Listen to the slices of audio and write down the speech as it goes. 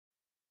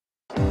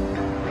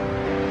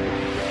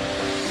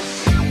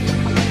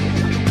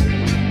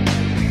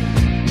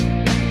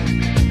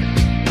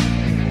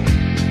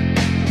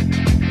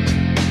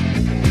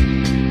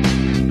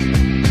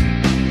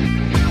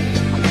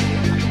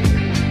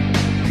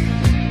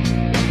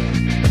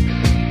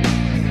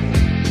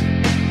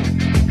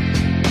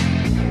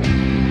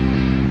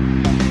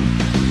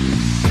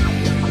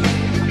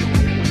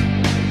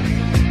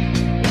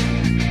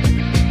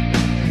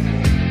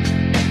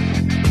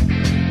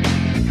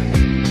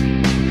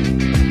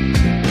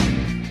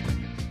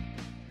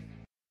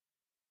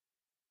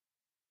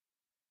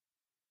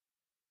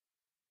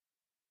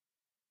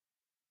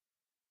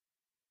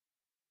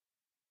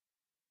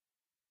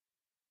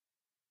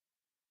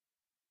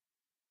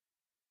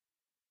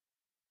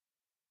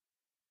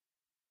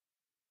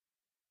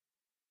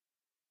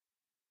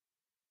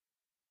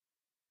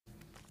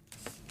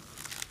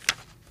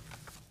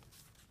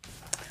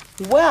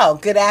Well,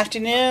 good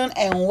afternoon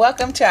and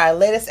welcome to our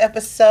latest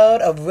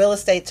episode of Real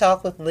Estate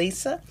Talk with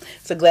Lisa.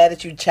 So glad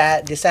that you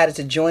decided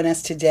to join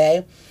us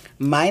today.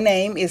 My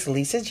name is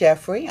Lisa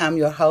Jeffery. I'm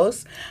your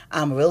host.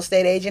 I'm a real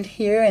estate agent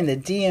here in the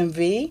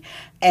DMV.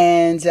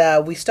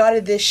 And we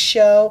started this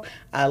show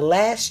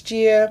last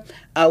year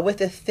with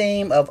the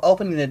theme of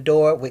opening the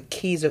door with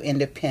keys of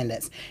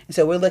independence. And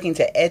so we're looking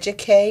to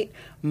educate,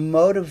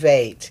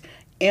 motivate,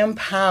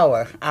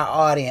 empower our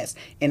audience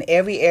in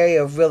every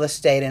area of real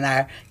estate. And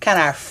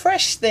our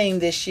fresh theme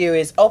this year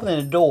is opening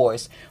the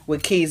doors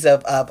with keys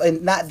of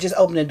and not just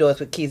opening doors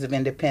with keys of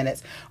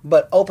independence,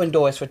 but open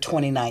doors for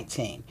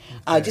 2019.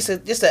 Okay.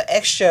 Just an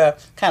extra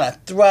kind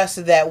of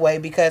thrust that way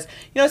because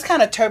it's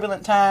kind of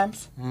turbulent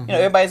times. Mm-hmm.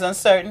 Everybody's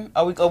uncertain.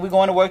 Are we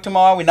going to work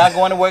tomorrow? We're not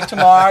going to work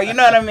tomorrow. You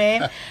know what I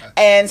mean?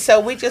 And so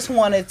we just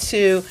wanted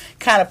to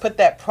kind of put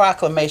that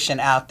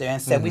proclamation out there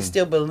and say we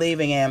still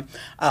believing in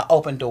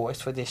open doors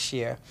for this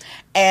year.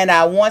 And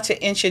I want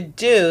to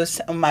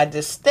introduce my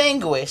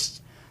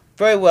distinguished,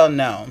 very well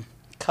known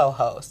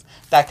co-host,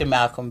 Dr.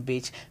 Malcom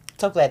Beech.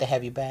 So glad to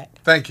have you back.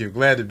 Thank you.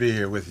 Glad to be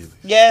here with you.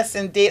 Yes,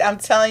 indeed. I'm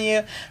telling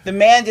you, the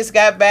man just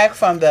got back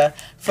from the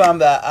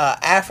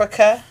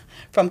Africa,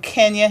 from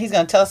Kenya. He's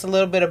going to tell us a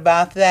little bit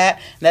about that.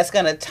 And that's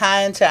going to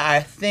tie into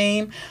our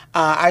theme.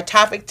 Our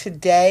topic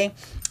today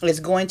is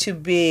going to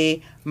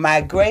be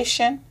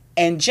migration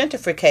and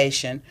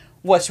gentrification.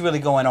 What's really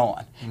going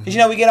on.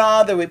 Because, we get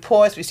all the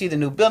reports. We see the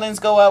new buildings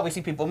go up. We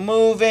see people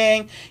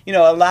moving.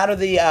 A lot of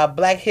the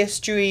Black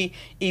History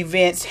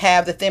events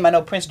have the theme. I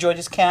know Prince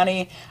George's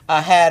County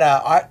had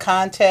an art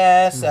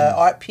contest,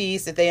 art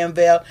piece that they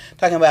unveiled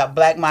talking about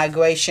Black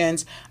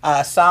migrations.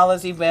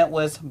 ASALH's event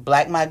was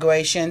Black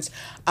migrations.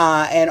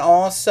 And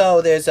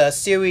also there's a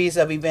series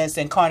of events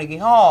in Carnegie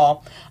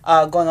Hall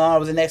going on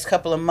over the next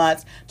couple of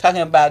months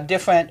talking about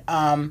different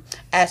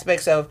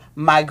aspects of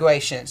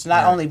migrations,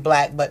 not only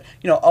Black, but,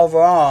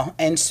 overall.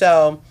 And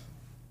so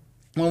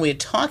when we're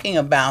talking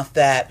about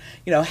that,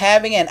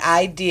 having an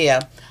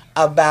idea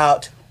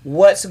about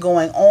what's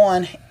going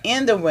on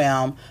in the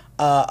realm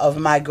of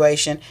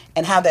migration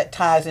and how that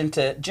ties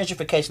into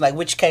gentrification, like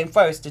which came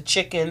first, the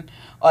chicken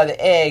or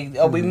the egg?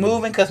 Are we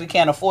moving because we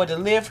can't afford to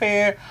live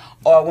here?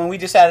 Or when we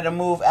decided to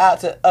move out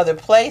to other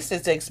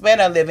places to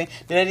expand our living,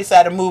 did they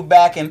decide to move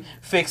back and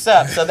fix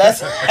up? So that's,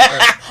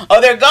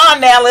 oh, they're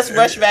gone now, let's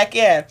rush back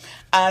in.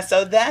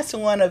 So that's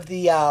one of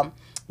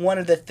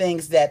the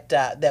things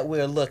that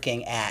we're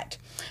looking at.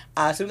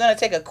 So we're going to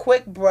take a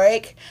quick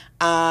break,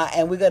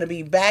 and we're going to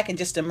be back in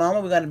just a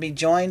moment. We're going to be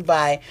joined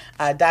by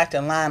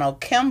Dr. Lionel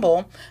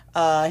Kimble.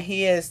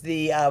 He is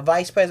the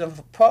Vice President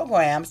for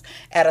Programs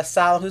at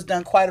ASALH, who's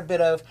done quite a bit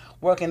of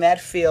work in that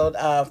field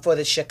for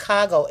the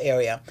Chicago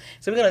area.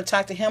 So we're going to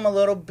talk to him a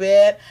little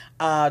bit.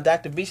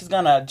 Dr. Beech is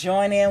going to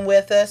join in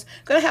with us.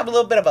 We're going to have a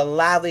little bit of a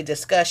lively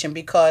discussion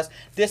because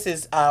this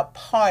is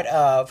part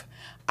of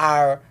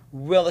our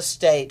real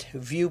estate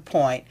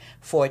viewpoint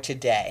for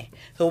today.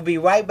 So we'll be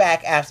right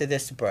back after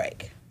this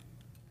break.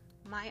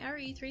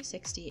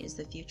 MyRE360 is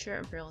the future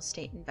of real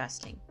estate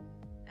investing.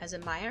 As a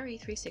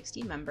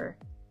MyRE360 member,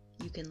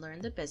 you can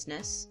learn the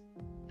business,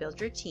 build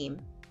your team,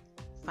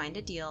 find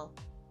a deal,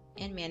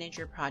 and manage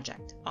your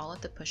project, all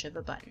at the push of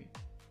a button.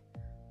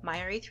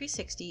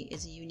 MyRE360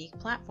 is a unique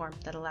platform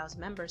that allows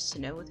members to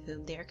know with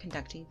whom they are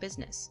conducting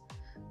business,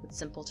 with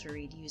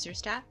simple-to-read user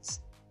stats,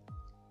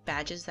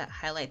 badges that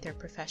highlight their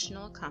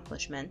professional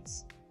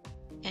accomplishments,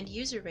 and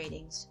user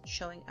ratings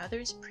showing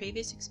others'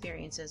 previous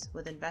experiences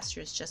with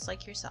investors just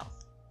like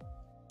yourself.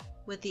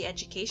 With the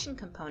education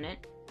component,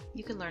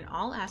 you can learn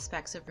all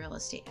aspects of real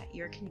estate at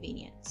your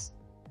convenience.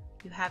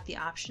 You have the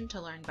option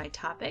to learn by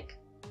topic,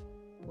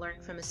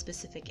 learn from a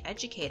specific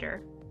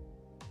educator,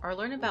 or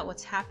learn about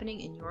what's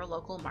happening in your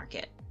local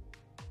market.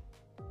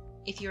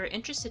 If you are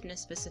interested in a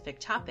specific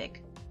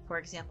topic, for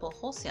example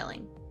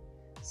wholesaling,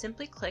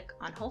 simply click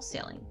on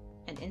Wholesaling,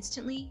 and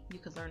instantly you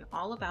could learn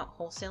all about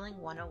Wholesaling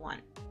 101.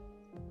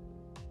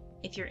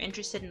 If you're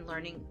interested in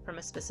learning from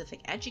a specific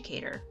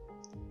educator,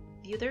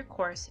 view their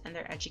course and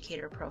their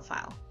educator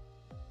profile.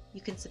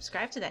 You can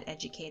subscribe to that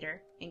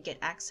educator and get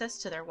access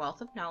to their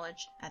wealth of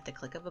knowledge at the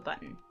click of a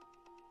button.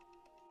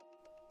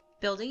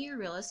 Building your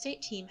real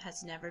estate team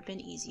has never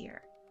been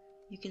easier.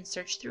 You can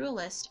search through a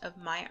list of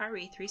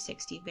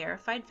MyRE360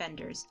 verified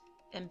vendors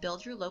and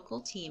build your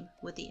local team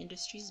with the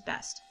industry's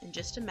best in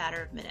just a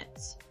matter of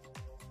minutes.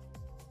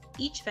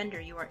 Each vendor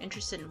you are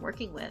interested in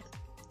working with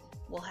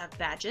will have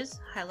badges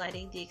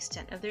highlighting the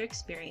extent of their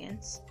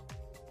experience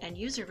and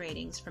user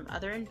ratings from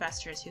other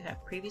investors who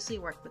have previously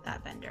worked with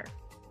that vendor.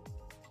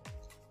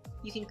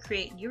 You can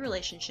create new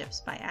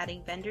relationships by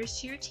adding vendors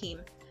to your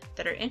team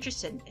that are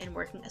interested in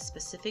working a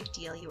specific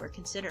deal you are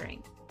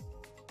considering.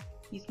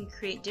 You can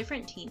create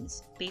different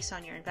teams based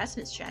on your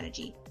investment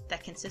strategy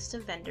that consist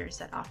of vendors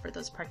that offer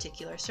those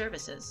particular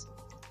services.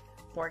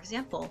 For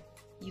example,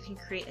 you can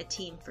create a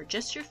team for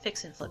just your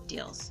fix and flip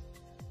deals,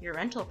 your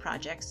rental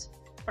projects,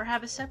 or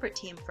have a separate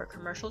team for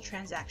commercial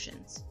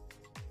transactions.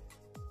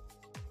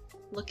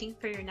 Looking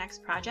for your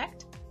next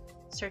project?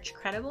 search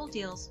credible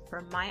deals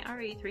for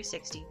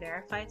MyRE360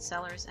 verified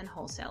sellers and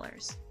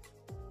wholesalers.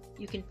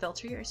 You can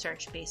filter your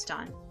search based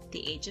on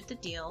the age of the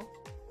deal,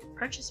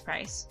 purchase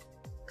price,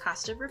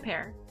 cost of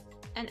repair,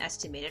 and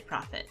estimated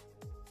profit.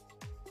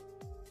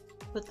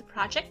 With the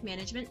project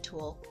management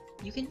tool,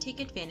 you can take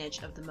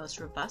advantage of the most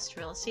robust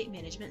real estate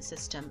management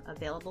system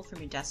available from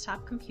your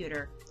desktop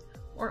computer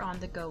or on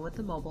the go with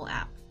the mobile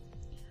app.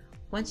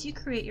 Once you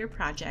create your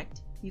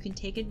project, you can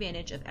take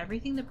advantage of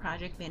everything the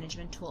project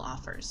management tool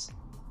offers.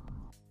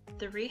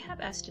 The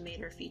Rehab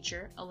Estimator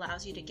feature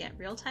allows you to get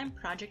real-time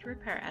project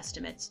repair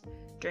estimates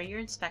during your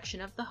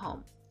inspection of the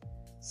home.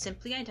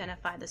 Simply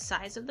identify the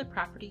size of the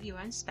property you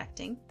are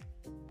inspecting,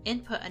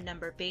 input a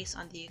number based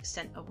on the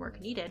extent of work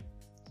needed,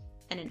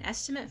 and an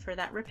estimate for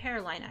that repair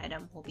line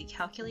item will be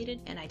calculated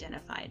and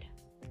identified.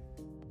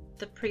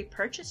 The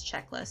pre-purchase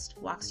checklist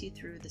walks you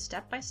through the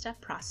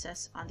step-by-step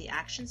process on the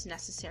actions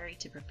necessary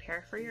to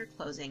prepare for your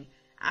closing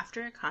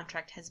after a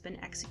contract has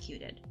been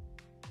executed.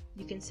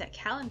 You can set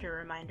calendar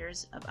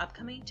reminders of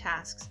upcoming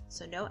tasks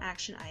so no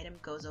action item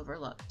goes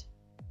overlooked.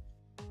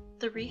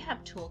 The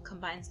Rehab tool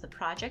combines the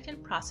project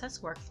and process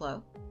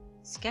workflow,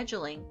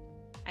 scheduling,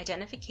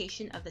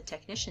 identification of the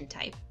technician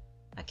type,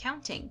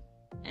 accounting,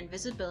 and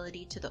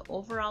visibility to the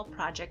overall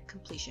project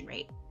completion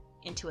rate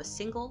into a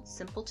single,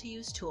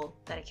 simple-to-use tool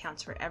that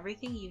accounts for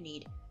everything you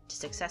need to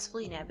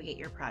successfully navigate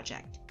your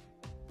project.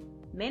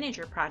 Manage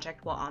your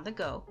project while on the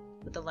go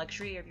with the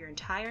luxury of your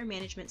entire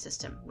management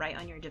system right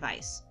on your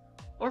device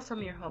or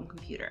from your home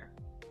computer.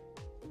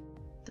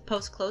 The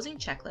post-closing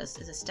checklist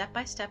is a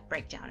step-by-step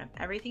breakdown of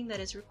everything that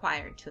is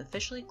required to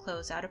officially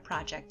close out a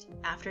project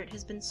after it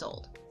has been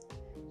sold.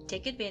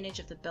 Take advantage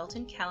of the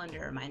built-in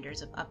calendar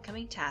reminders of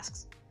upcoming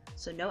tasks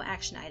so no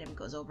action item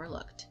goes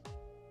overlooked.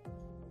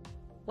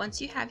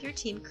 Once you have your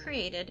team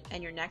created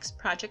and your next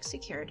project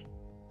secured,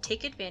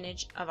 take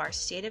advantage of our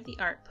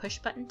state-of-the-art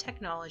push-button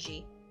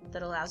technology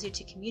that allows you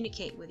to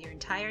communicate with your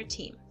entire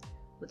team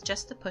with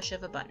just the push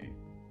of a button.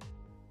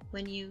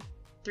 When you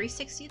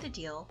 360 the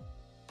deal,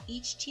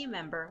 each team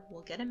member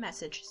will get a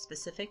message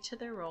specific to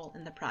their role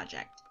in the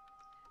project.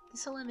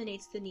 This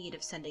eliminates the need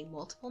of sending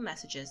multiple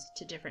messages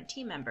to different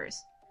team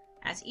members,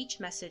 as each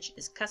message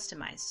is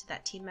customized to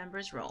that team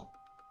member's role.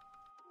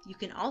 You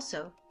can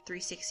also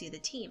 360 the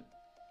team.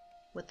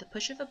 With the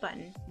push of a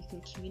button, you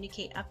can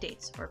communicate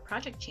updates or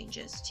project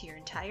changes to your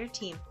entire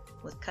team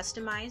with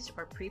customized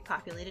or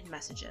pre-populated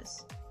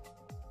messages.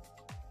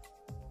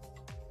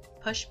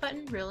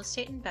 Push-button real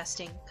estate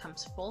investing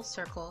comes full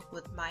circle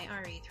with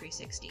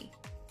MyRE360.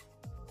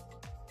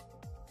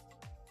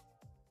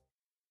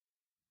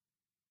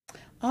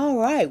 All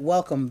right,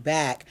 welcome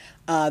back.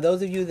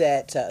 Those of you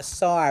that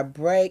saw our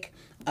break,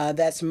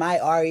 that's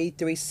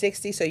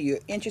MyRE360. So you're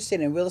interested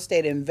in real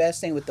estate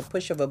investing with the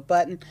push of a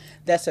button.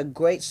 That's a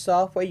great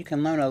software. You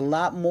can learn a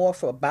lot more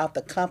about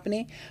the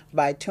company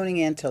by tuning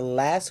in to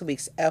last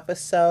week's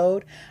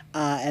episode.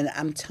 And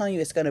I'm telling you,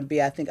 it's going to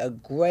be, I think, a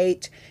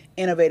great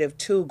innovative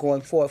tool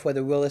going forward for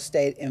the real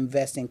estate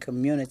investing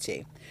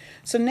community.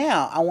 So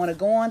now I want to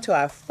go on to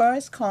our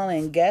first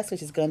call-in guest,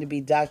 which is going to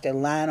be Dr.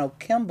 Lionel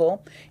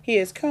Kimble. He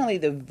is currently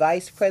the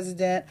Vice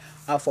President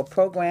for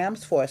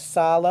Programs for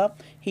ASALH.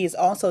 He is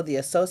also the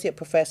Associate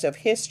Professor of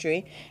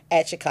History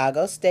at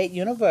Chicago State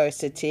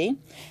University.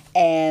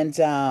 And,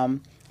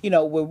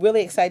 we're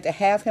really excited to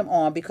have him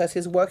on because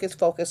his work is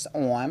focused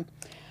on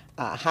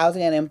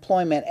housing and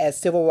employment as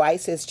civil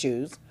rights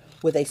issues,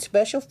 with a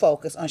special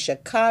focus on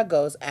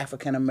Chicago's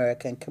African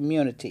American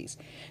communities.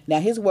 Now,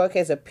 his work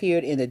has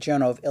appeared in the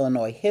Journal of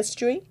Illinois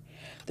History,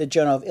 the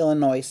Journal of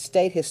Illinois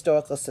State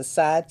Historical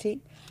Society,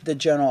 the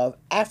Journal of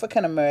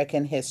African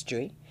American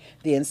History,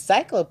 the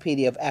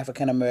Encyclopedia of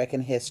African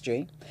American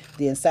History,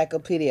 the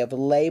Encyclopedia of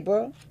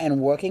Labor and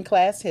Working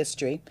Class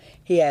History.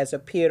 He has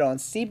appeared on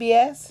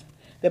CBS,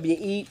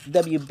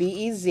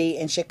 WBEZ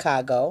in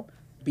Chicago,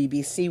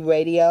 BBC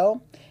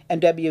Radio,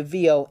 and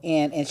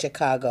WVON in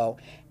Chicago,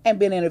 and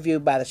been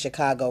interviewed by the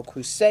Chicago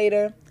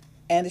Crusader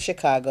and the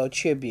Chicago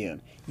Tribune,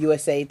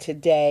 USA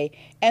Today,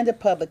 and the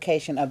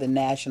publication of the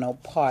National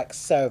Park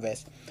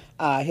Service.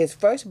 His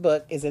first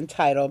book is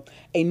entitled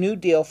A New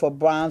Deal for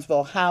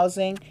Brownsville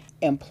Housing,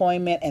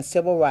 Employment, and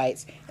Civil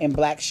Rights in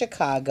Black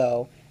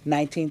Chicago,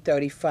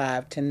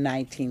 1935 to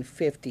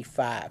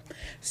 1955.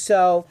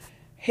 So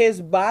his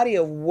body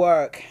of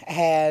work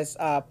has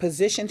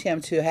positioned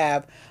him to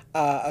have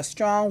a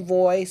strong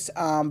voice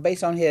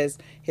based on his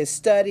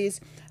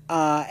studies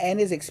and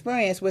his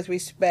experience with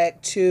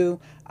respect to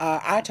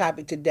our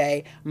topic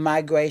today,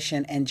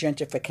 migration and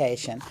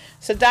gentrification.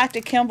 So,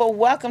 Dr. Kimble,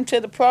 welcome to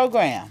the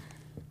program.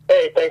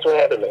 Hey, thanks for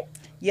having me.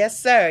 Yes,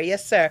 sir.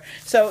 Yes, sir.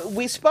 So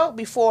we spoke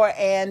before,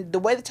 and the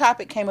way the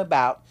topic came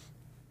about,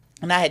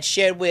 and I had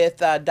shared with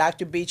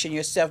Dr. Beech and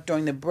yourself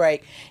during the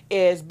break,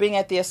 is being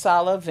at the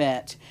ASALH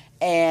event.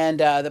 And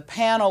the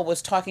panel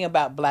was talking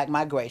about Black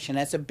migration.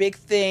 That's a big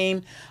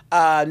theme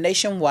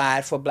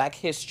nationwide for Black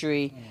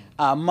History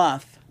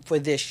Month for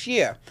this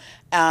year.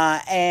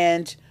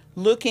 And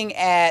looking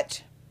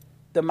at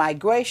the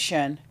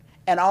migration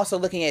and also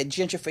looking at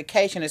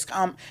gentrification. It's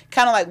kind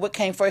of like what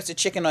came first, the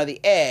chicken or the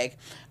egg,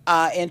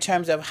 in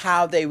terms of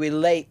how they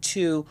relate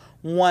to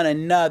one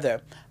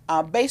another.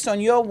 Based on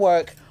your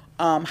work,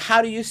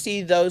 how do you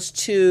see those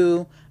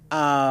two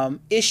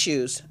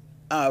issues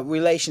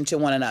relation to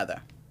one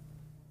another?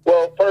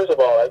 Well, first of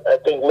all, I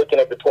think looking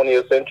at the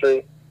 20th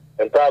century,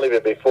 and probably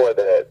even before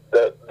that,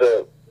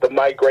 the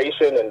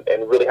migration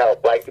and really how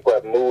Black people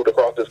have moved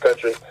across this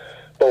country,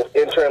 both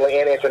internally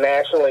and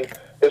internationally,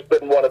 has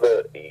been one of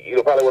the,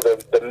 probably one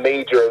of the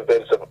major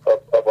events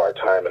of our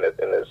time in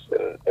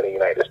the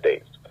United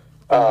States.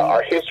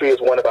 Our history is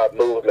one about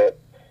movement,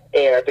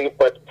 and I think,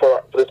 but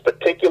for this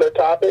particular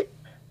topic,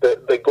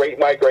 the Great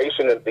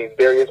Migration and these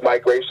various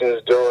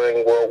migrations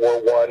during World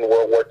War I,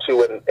 World War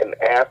II, and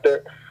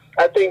after,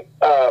 I think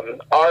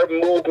our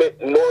movement,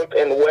 North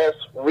and West,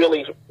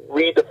 really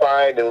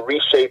redefined and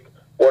reshaped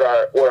what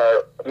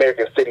our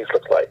American cities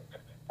look like.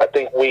 I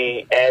think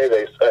we added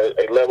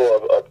a level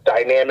of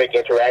dynamic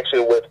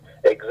interaction with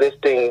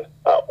existing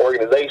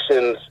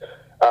organizations,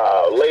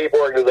 labor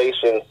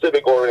organizations,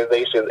 civic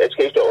organizations,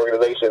 educational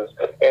organizations,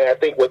 and I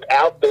think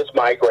without this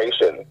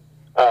migration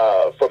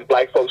from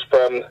Black folks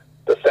from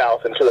the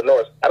South and to the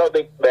North, I don't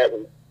think that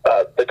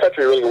the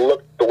country really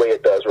looked the way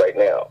it does right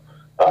now.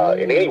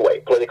 In any way,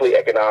 politically,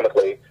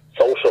 economically,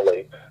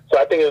 socially. So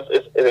I think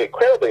it's an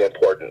incredibly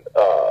important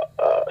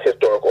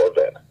historical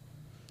event.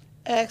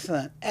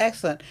 Excellent,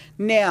 excellent.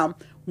 Now,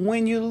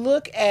 when you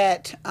look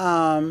at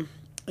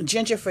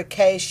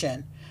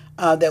gentrification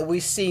that we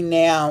see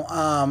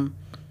now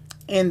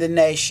in the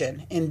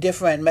nation, in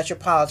different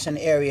metropolitan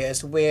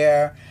areas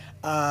where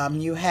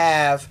you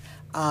have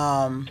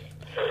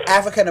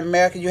African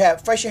American, you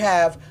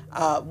have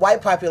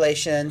white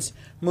populations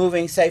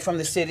moving, say, from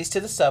the cities to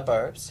the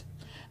suburbs,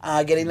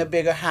 getting the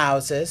bigger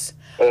houses,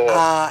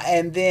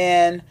 and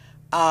then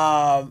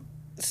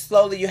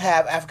slowly you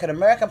have African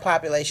American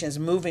populations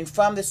moving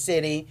from the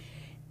city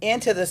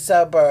into the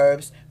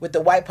suburbs, with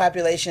the white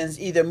populations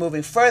either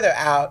moving further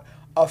out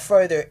or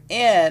further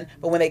in.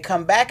 But when they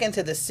come back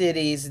into the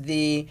cities,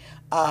 the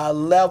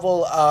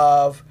level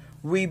of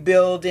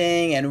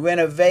rebuilding and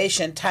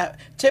renovation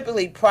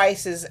typically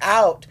prices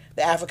out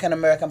the African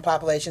American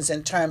populations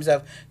in terms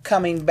of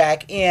coming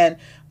back in.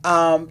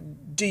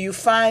 Do you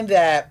find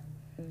that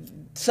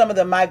some of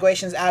the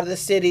migrations out of the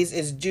cities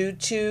is due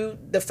to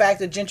the fact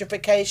of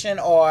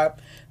gentrification, or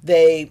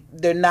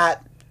they're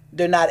not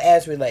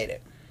as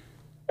related?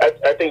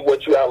 I think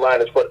what you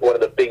outlined is one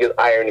of the biggest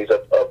ironies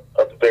of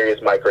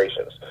various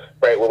migrations,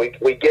 right? When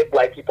we get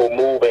Black people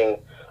moving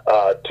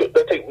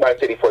let's take my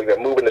city for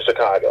example, moving to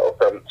Chicago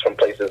from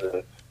places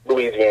in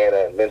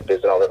Louisiana and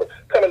Memphis and all that,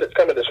 coming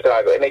to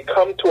Chicago, and they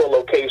come to a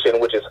location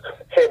which is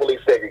heavily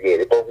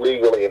segregated, both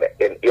legally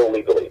and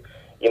illegally.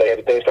 You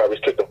have things called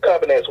restrictive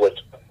covenants, which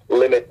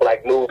limit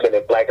Black movement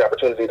and Black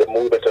opportunity to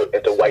move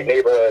into white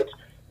neighborhoods.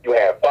 You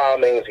have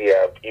bombings, you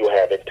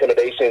have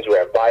intimidations, you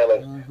have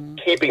violence,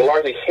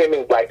 largely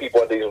hemming Black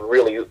people in these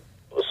really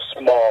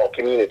small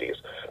communities.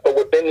 But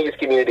within these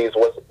communities,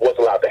 what's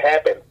allowed to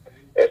happen,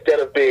 instead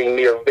of being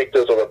mere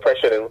victims of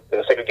oppression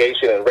and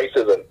segregation and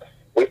racism,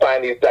 we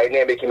find these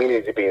dynamic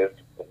communities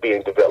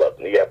being developed.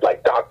 And you have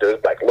Black doctors,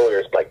 Black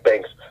lawyers, Black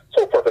banks,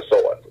 so forth and so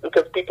on,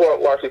 because people are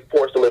largely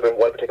forced to live in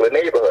one particular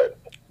neighborhood.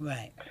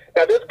 Right.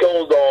 Now, this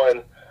goes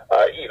on.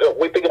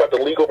 We think about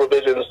the legal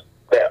provisions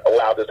that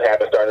allowed this to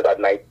happen starting about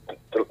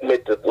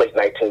mid to late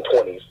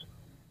 1920s,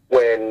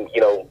 when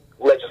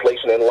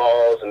legislation and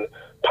laws and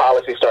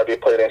policies started being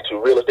put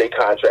into real estate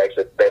contracts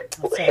that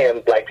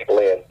hem Black people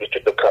in,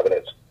 restrictive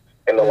covenants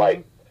and the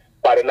like.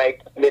 By the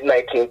mid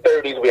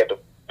 1930s, we had the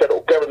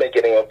federal government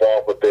getting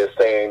involved with this,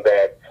 saying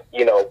that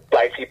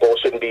Black people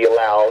shouldn't be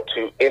allowed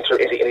to enter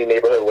into any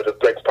neighborhood which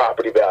threatens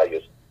property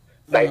values.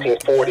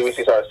 1940, we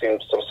started seeing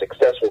some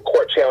successful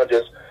court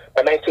challenges.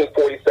 By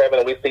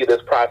 1947, we see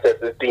this process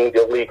is deemed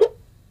illegal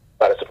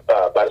by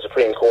the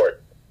Supreme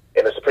Court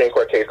in a Supreme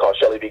Court case called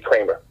Shelley v.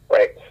 Kramer,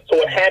 right? So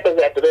what happens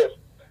after this?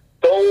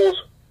 Those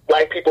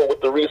Black people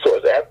with the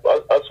resources,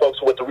 us folks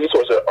with the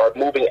resources, are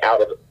moving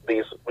out of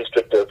these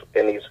restrictive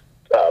and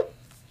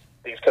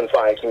these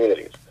confined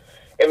communities,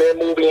 and they're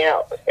moving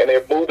out, and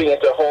they're moving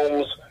into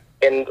homes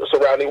in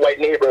surrounding white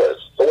neighborhoods.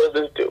 So what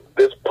does this do?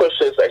 This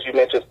pushes, as you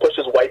mentioned,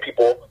 white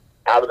people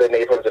out of their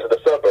neighborhoods into the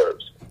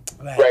suburbs.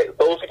 Right.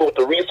 Those people with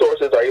the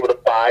resources are able to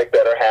buy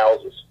better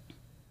houses.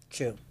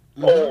 True.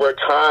 Over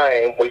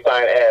time, we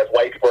find as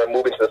white people are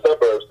moving to the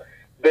suburbs,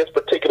 this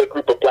particular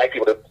group of Black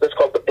people, let's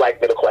call it the Black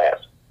middle class,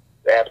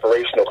 the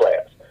aspirational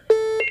class,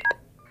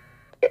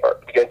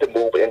 begin to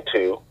move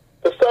into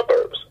the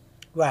suburbs.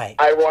 Right.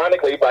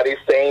 Ironically, by these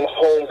same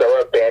homes that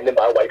were abandoned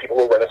by white people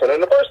who were renting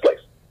in the first place.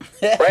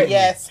 Right?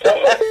 Yes. So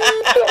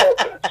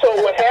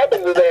what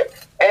happens is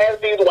that as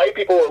these white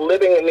people are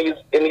living in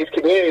these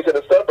communities in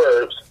the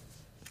suburbs,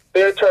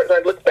 they're trying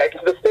to look back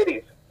into the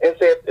cities and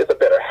say it's a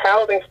better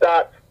housing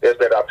stock. There's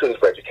better opportunities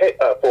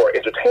for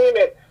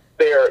entertainment.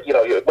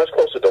 You're much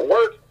closer to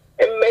work,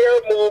 and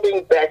they're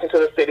moving back into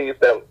the cities,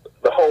 the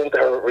homes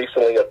that were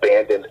recently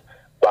abandoned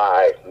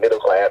by middle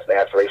class and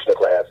aspirational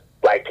class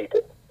Black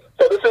people.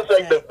 So this is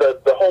like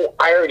the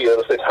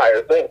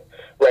entire thing,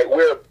 right?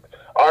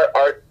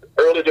 Our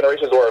early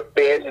generations were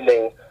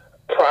abandoning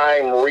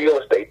prime real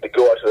estate to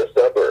go out to the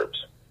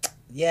suburbs.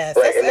 Yes,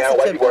 right? And now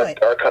white people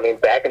point. are coming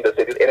back into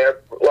cities, and they're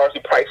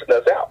largely pricing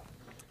us out.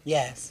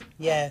 Yes,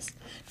 yes.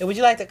 And would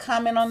you like to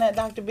comment on that,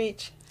 Dr.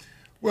 Beech?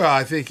 Well,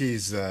 I think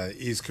he's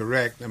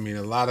correct. I mean,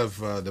 a lot of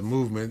the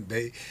movement,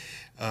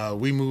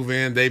 we move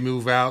in, they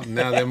move out, and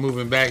now they're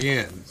moving back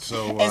in.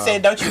 So and say,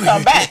 "Don't you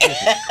come back?"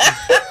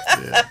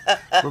 Yeah.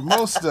 But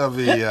most of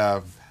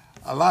a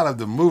lot of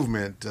the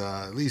movement,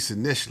 at least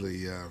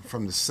initially,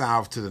 from the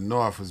south to the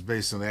north, was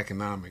based on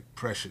economic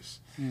pressures.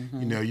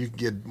 You know, you can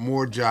get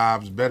more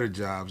jobs, better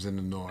jobs in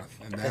the north,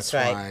 and that's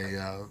right.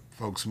 why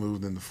folks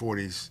moved in the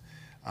 40s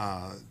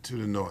to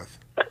the north.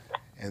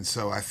 And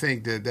so I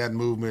think that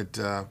movement,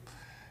 at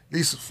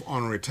least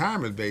on a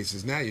retirement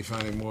basis, now you're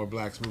finding more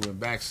blacks moving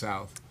back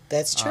south.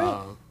 That's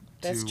true.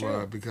 That's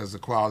true. Because the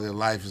quality of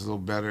life is a little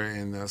better,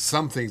 and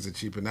some things are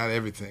cheaper, not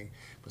everything,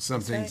 but some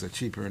things are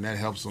cheaper, and that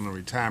helps on the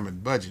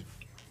retirement budget.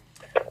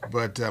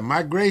 But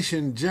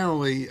migration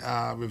generally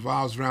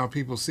revolves around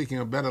people seeking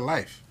a better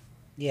life.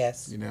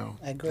 Yes. You know,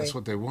 I agree. That's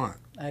what they want.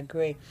 I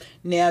agree.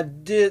 Now,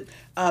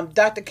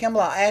 Dr.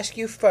 Kimble, I'll ask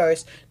you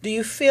first. Do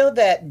you feel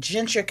that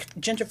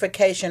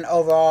gentrification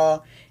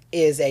overall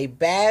is a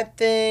bad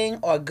thing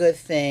or a good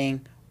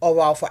thing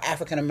overall for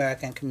African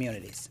American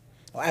communities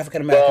or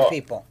African American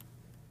people?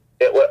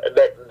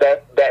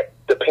 That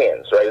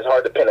depends, right? It's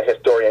hard to pin a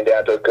historian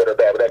down to a good or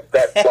bad, but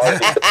that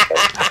largely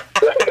depends.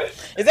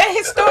 Is that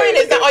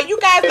historian? Are you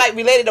guys like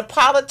related to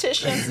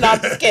politicians? No, I'm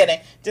just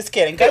kidding. Just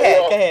kidding. Go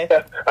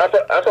ahead.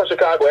 I'm from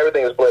Chicago.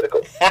 Everything is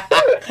political.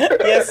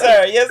 Yes,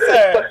 sir. Yes,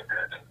 sir.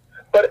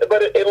 But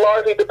it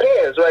largely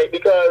depends, right?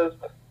 Because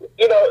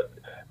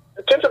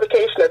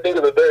gentrification, I think,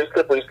 is a very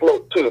slippery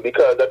slope too.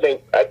 Because I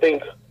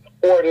think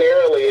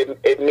ordinarily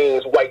it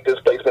means white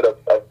displacement of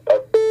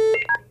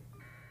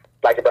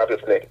black and brown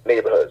people's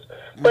neighborhoods.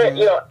 But in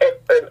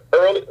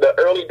the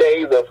early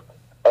days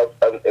of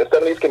in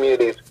some of these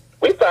communities,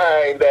 we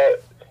find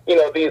that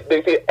these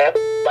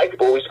black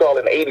people, we call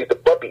in the 80s the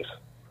buppies.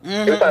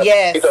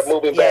 Yes. These are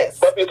moving back.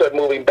 Buppies are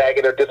moving back,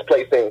 and they're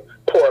displacing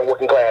poor and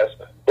working class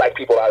black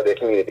people out of their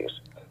communities.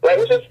 Right,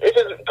 which just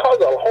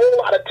causes a whole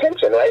lot of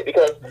tension, right?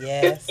 Because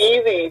it's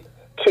easy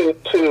to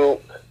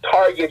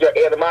target your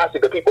animosity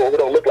to people who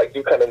don't look like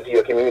you come into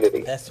your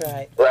community. That's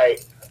right.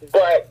 Right,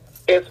 but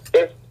it's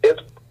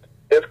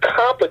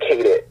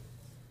complicated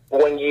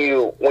when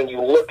you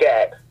look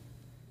at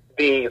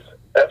these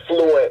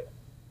affluent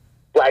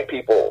black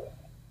people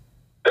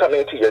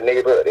coming into your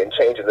neighborhood and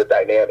changing the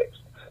dynamics.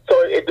 So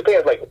it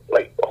depends,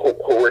 like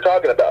who we're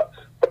talking about.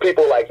 For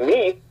people like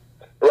me,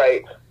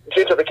 right,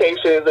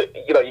 gentrification is,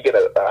 you get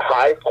a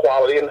high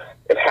quality in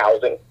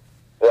housing,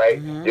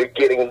 right? You're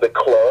getting the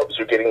clubs,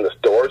 you're getting the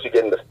stores, you're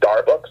getting the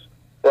Starbucks,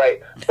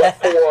 right? But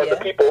for the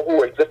people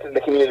who existed in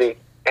the community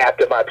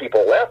after my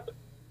people left,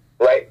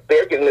 right,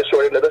 they're getting the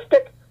short end of the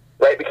stick,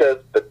 right? Because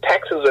the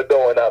taxes are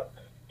going up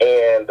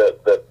and the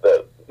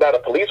amount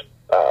of police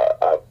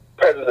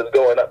presence is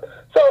going up.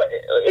 So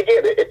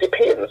again, it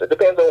depends. It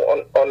depends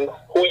on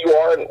who you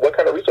are and what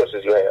kind of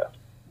resources you have.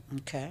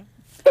 Okay.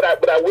 But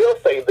I will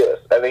say this.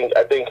 I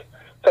think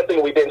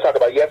something we didn't talk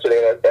about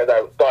yesterday, as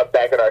I thought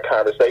back in our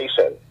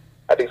conversation,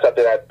 I think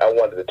something I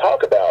wanted to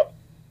talk about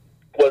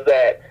was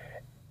that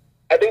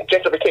I think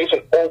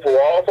gentrification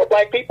overall for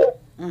black people,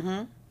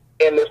 and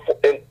as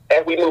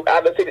we move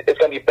out of the city, it's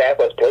going to be bad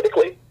for us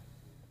politically,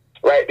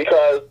 right?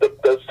 Because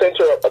the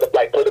center of the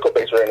black political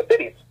base are in the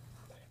cities.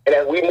 And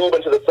as we move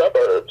into the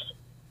suburbs,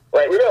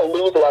 right, we're going to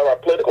lose a lot of our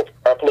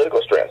political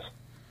strengths.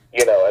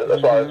 As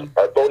far as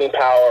our voting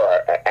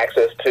power, our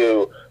access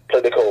to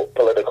the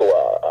political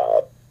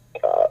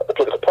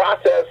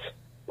process,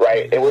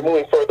 right? And we're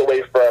moving further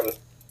away from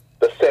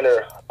the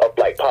center of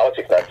black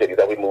politics in our cities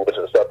as we move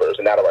into the suburbs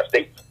and out of our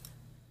states.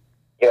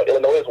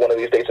 Illinois is one of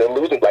these states that are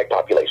losing black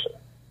population,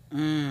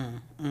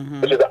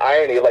 which is the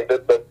irony. Like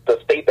the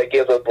state that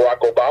gives us Barack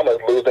Obama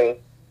is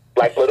losing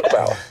black political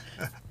power.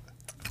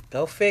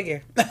 Go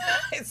figure.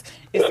 I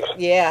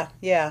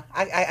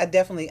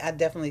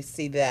definitely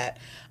see that,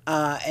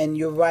 and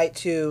you're right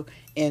too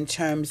in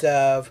terms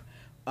of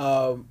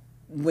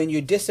when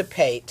you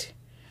dissipate,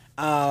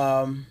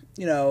 because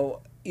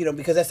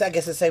that's, I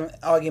guess, the same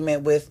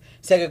argument with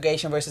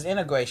segregation versus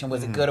integration.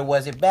 Was it good or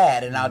was it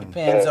bad? And now it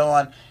depends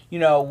on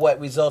what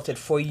resulted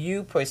for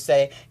you per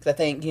se. Because I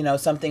think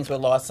some things were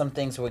lost, some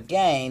things were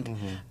gained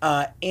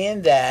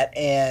in that.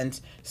 And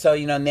so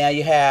now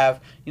you have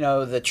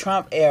the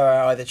Trump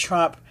era or the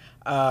Trump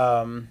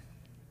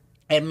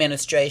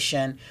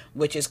administration,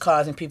 which is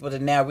causing people to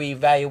now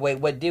reevaluate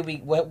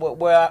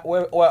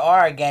where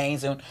are our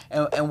gains and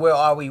where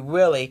are we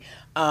really,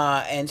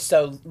 and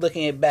so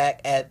looking back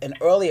at an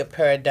earlier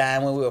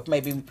paradigm when we were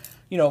maybe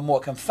more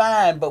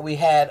confined, but we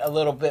had a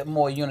little bit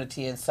more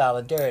unity and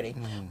solidarity.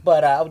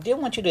 But I did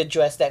want you to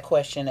address that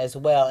question as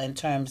well in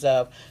terms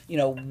of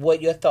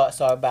what your thoughts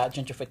are about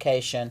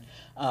gentrification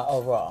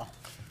overall.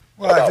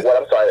 Well, I'm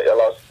sorry,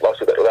 I lost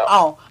you that out.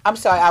 Oh, I'm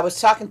sorry. I was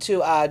talking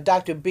to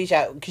Dr. Beech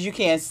because you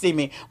can't see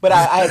me, but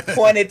I had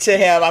pointed to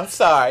him. I'm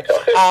sorry.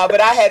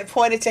 But I had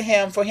pointed to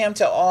him for him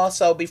to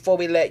also, before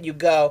we let you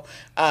go,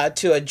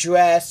 to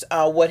address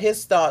what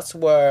his thoughts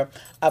were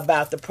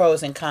about the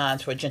pros and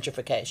cons for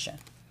gentrification.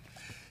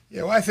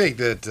 Yeah, well, I think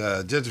that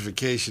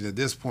gentrification at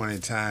this point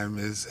in time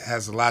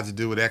has a lot to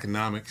do with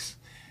economics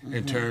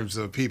in terms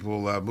of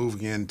people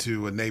moving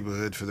into a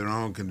neighborhood for their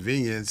own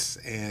convenience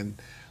and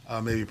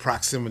maybe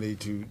proximity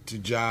to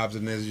jobs,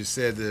 and as you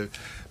said, the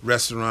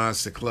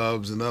restaurants, the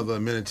clubs, and other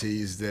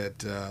amenities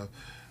that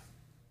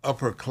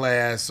upper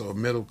class or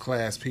middle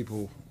class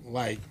people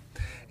like.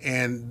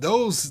 And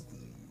those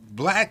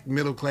black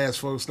middle class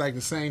folks like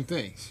the same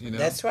things, you know.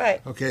 That's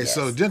right. Okay, yes.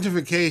 So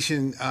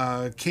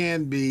gentrification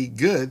can be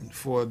good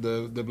for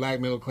the black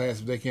middle class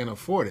if they can't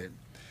afford it.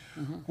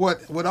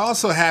 What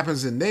also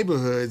happens in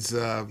neighborhoods,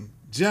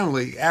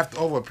 generally,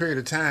 over a period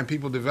of time,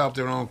 people develop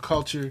their own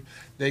culture.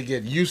 They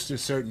get used to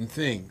certain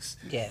things.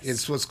 Yes.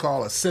 It's what's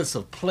called a sense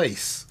of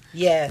place.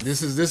 Yes.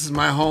 This is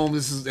my home.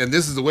 This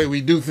is the way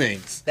we do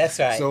things. That's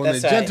right. So in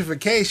the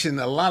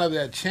gentrification, a lot of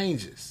that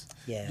changes.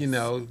 Yes. You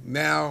know,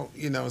 now,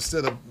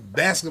 instead of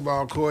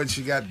basketball courts,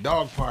 you got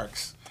dog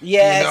parks.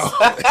 Yes.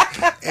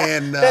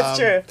 And that's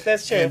true.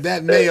 That's true. And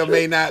that may or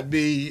may not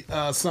be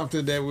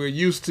something that we're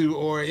used to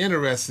or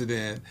interested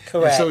in.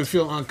 Correct. And so we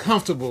feel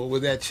uncomfortable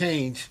with that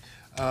change.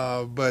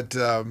 But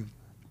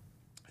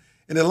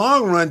in the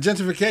long run,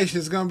 gentrification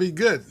is going to be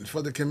good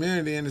for the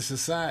community and the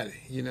society.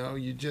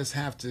 You just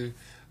have to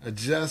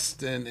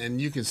adjust and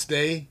you can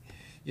stay.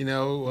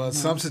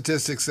 Some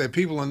statistics say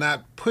people are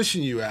not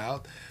pushing you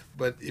out,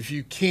 but if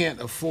you can't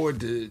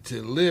afford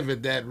to live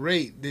at that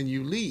rate, then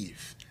you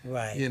leave.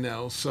 Right.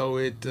 So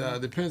it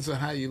depends on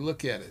how you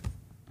look at it.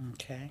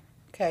 Okay,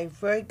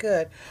 very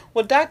good.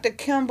 Well, Dr.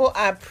 Kimble,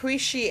 I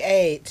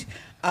appreciate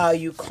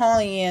you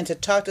calling in to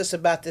talk to us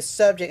about this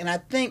subject. And I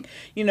think,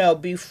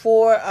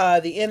 before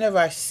the end of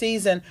our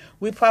season,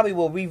 we probably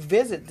will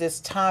revisit this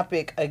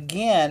topic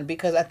again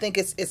because I think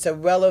it's a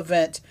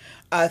relevant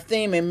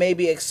theme and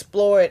maybe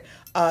explore it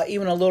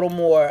even a little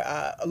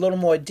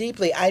more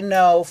deeply. I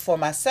know for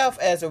myself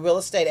as a real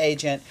estate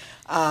agent,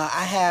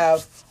 I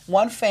have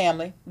one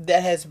family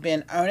that has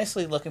been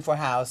earnestly looking for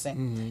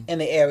housing in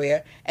the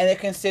area, and they're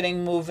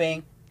considering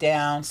moving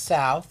down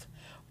south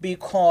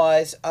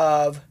because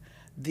of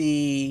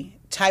the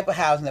type of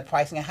housing, the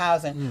pricing of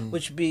housing,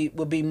 which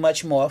would be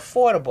much more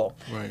affordable.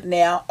 Right.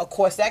 Now, of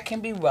course, that can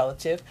be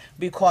relative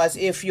because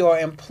if your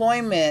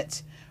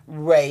employment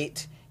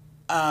rate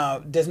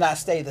does not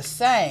stay the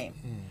same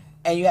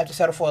and you have to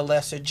settle for a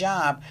lesser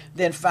job,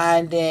 then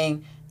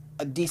finding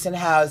a decent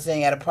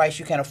housing at a price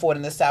you can afford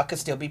in the South could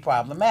still be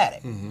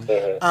problematic.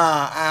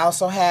 I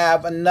also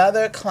have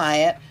another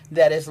client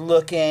that is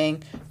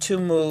looking to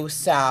move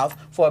south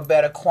for a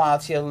better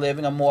quality of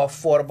living, a more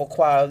affordable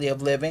quality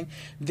of living.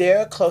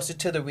 They're closer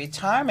to the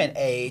retirement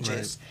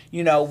ages,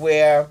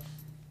 where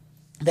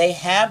they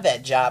have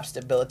that job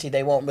stability.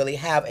 They won't really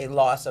have a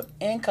loss of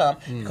income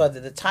because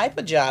of the type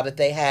of job that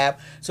they have.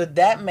 So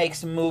that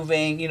makes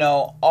moving,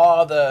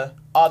 all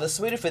the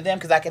sweeter for them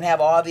because I can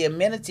have all the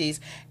amenities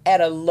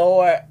at a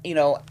lower,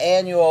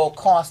 annual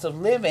cost of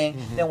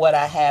living than what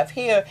I have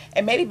here,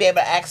 and maybe be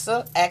able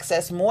to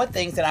access more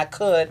things than I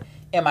could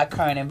in my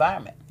current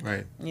environment.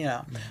 Right.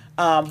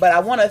 But I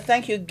want to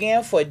thank you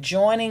again for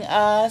joining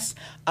us.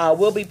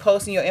 We'll be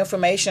posting your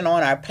information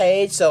on our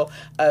page. So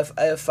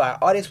if our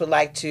audience would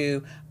like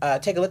to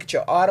take a look at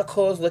your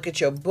articles, look at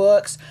your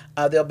books,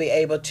 they'll be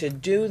able to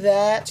do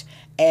that.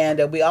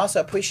 And we also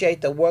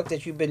appreciate the work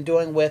that you've been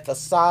doing with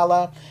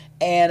ASALH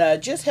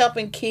and just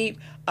helping keep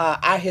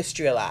our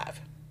history alive.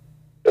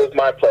 It was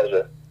my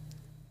pleasure.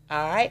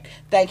 All right.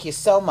 Thank you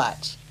so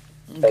much.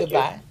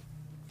 Goodbye.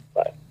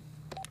 Bye.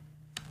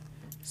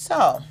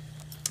 So,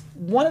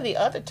 one of the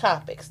other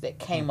topics that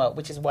came up,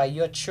 which is why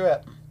your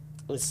trip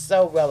was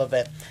so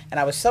relevant, and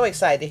I was so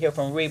excited to hear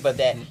from Reba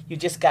that you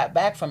just got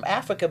back from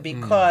Africa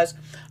because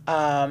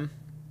Kojo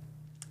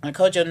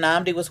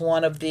Nnamdi was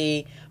one of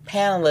the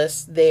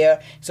panelists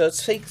there. So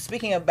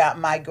speaking about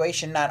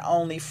migration, not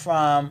only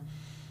from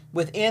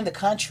within the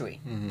country,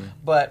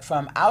 but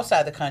from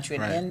outside the country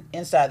and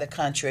inside the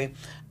country,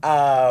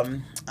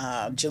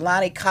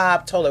 Jelani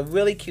Cobb told a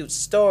really cute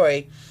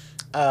story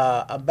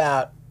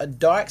about a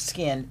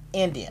dark-skinned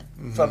Indian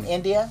from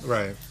India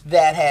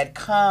that had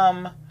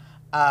come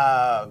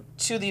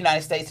to the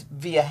United States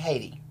via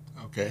Haiti.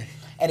 Okay.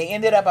 And he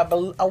ended up,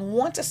 I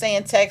want to say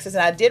in Texas,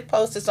 and I did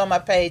post this on my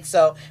page,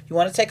 so if you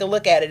want to take a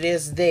look at it, it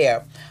is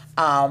there.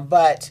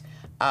 But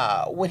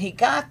when he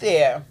got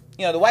there,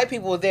 the white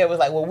people were there was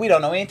like, well, we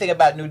don't know anything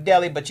about New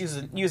Delhi, but you's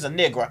a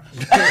Negro.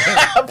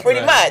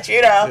 Pretty much,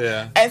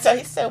 Yeah. And so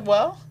he said,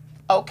 well,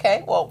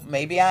 okay, well,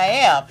 maybe I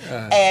am.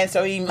 And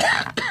so he,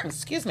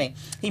 excuse me,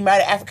 he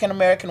married an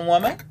African-American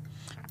woman.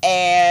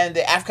 And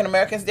the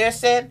African-Americans there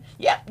said,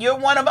 yeah, you're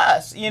one of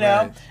us,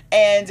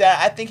 And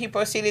I think he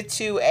proceeded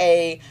to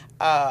a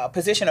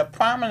position of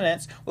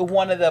prominence with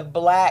one of the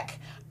black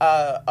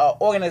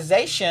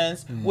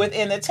organizations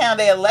within the town.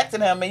 They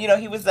elected him,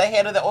 and, he was the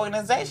head of the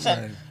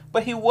organization.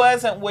 but he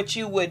wasn't what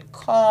you would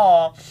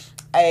call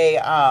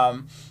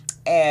a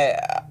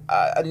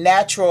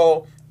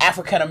natural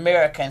African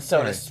American,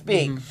 so to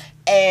speak.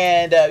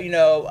 And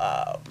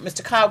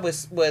Mr. Cobb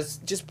was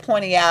just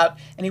pointing out,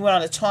 and he went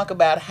on to talk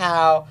about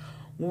how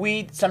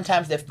we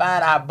sometimes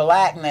define our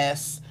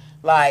blackness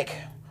like,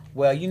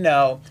 well,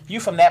 you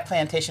from that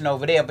plantation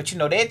over there, but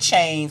their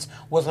chains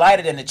was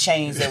lighter than the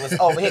chains that was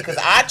over here, because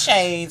our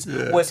chains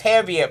was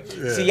heavier.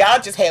 See, y'all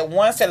just had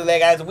one set of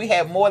leg irons, and we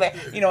had more than,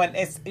 and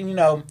it's,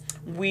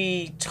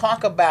 we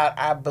talk about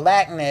our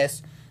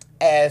blackness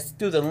as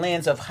through the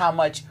lens of how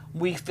much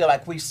we feel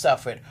like we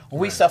suffered.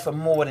 We suffered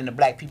more than the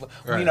black people.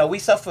 We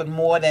suffered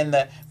more than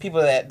the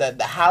people that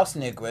the house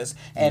niggers,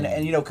 and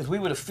because we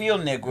were the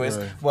field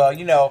niggers. Well,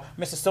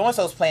 Mr.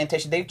 So-and-so's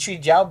plantation, they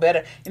treat y'all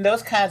better, and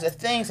those kinds of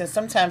things. And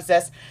sometimes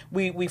that's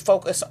we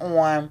focus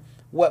on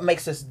what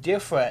makes us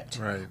different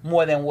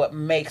more than what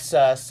makes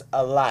us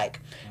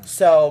alike.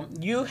 So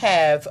you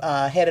have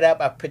headed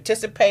up. I've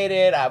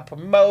participated. I've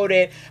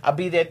promoted. I'll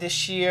be there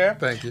this year.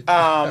 Thank you.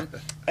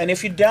 And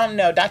if you don't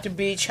know, Dr.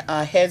 Beech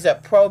heads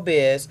up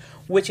Probiz,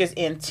 which is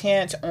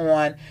intent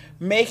on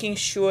making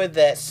sure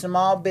that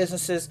small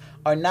businesses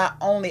are not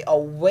only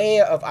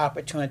aware of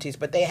opportunities,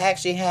 but they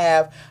actually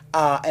have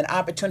an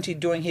opportunity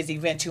during his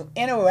event to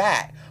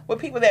interact with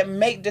people that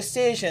make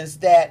decisions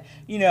that,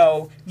 you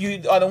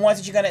are the ones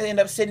that you're going to end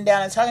up sitting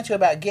down and talking to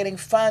about getting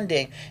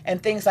funding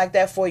and things like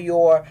that for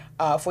your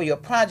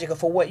project or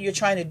for what you're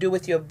trying to do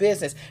with your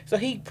business. So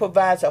he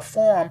provides a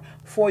forum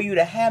for you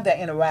to have that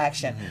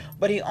interaction.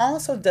 But he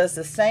also does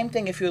the same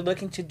thing if you're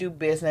looking to do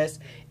business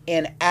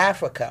in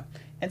Africa.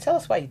 And tell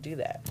us why you do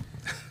that.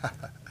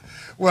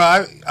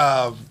 Well,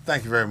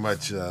 thank you very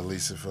much,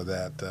 Lisa, for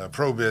that.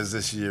 Probiz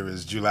this year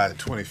is July the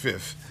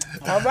 25th.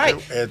 All right.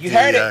 At you the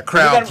heard it.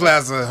 Crown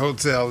Plaza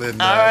Hotel in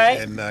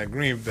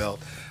Greenbelt.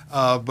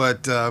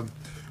 But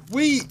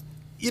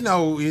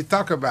you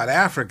talk about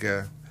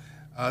Africa,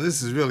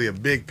 this is really a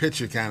big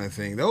picture kind of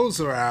thing. Those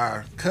are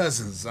our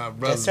cousins, our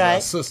brothers,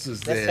 our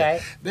sisters there.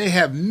 That's right. They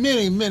have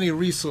many, many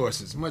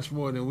resources, much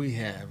more than we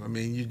have. I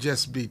mean, you'd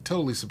just be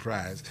totally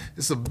surprised.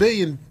 It's 1.1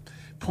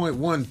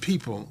 billion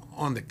people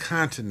on the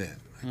continent,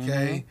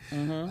 okay?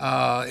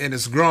 And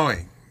it's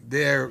growing.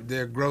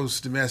 Their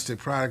gross domestic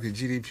product, the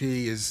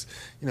GDP, is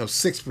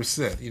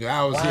 6%.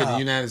 Ours here in the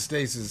United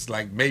States is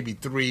like maybe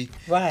 3,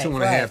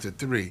 2.5 to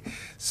 3.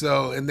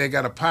 So, and they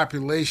got a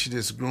population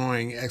that's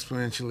growing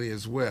exponentially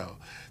as well.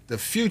 The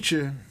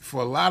future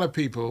for a lot of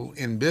people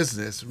in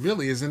business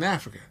really is in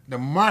Africa. The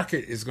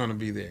market is going to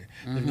be there.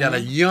 They've got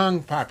a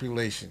young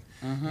population.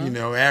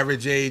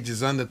 Average age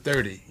is under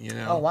 30.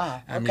 Oh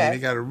wow! I mean, they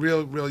got a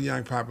real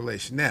young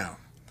population now.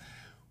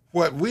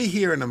 What we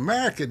here in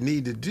America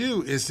need to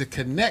do is to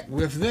connect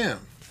with them.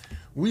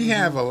 We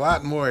have a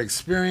lot more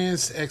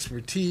experience,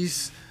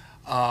 expertise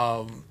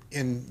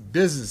in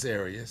business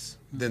areas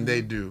than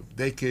they do.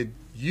 They could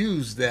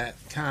use that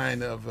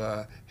kind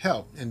of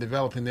help in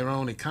developing their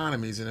own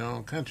economies in their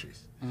own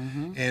countries.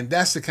 And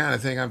that's the kind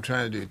of thing I'm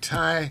trying to do,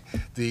 tie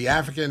the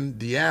African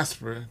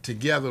diaspora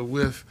together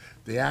with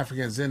the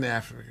Africans in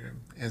Africa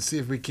and see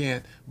if we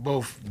can't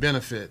both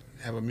benefit,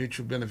 have a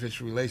mutual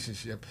beneficial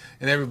relationship,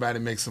 and everybody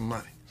make some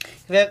money.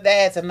 That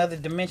adds another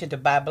dimension to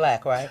buy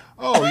black, right?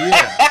 Oh,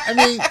 yeah. I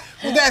mean,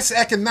 well, that's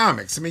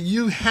economics. I mean,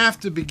 you have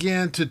to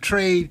begin to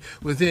trade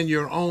within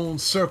your own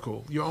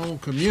circle, your own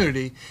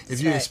community,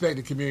 if you expect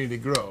the community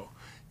to grow.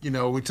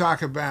 We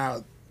talk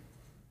about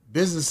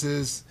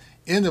businesses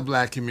in the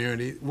black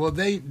community. Well,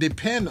 they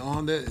depend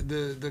on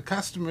the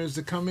customers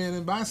to come in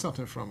and buy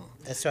something from them.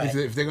 That's right.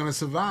 If they're going to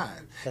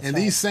survive. That's and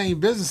right. These same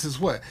businesses,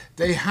 what?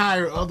 They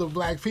hire other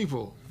black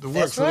people to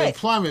work, so the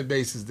employment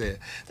base is there.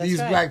 These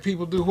black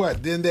people do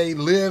what? Then they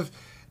live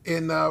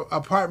in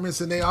apartments,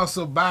 and they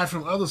also buy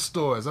from other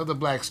stores, other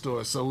black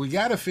stores. So we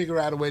got to figure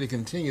out a way to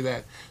continue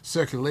that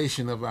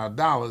circulation of our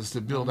dollars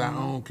to build our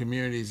own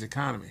community's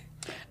economy.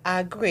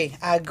 I agree.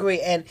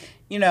 And,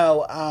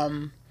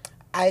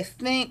 I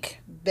think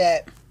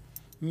that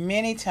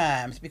many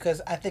times, because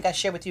I think I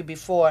shared with you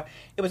before,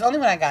 it was only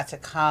when I got to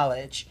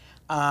college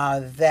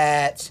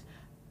that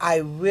I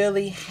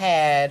really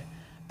had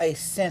a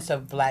sense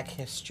of black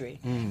history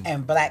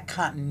and black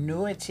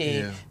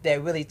continuity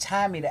that really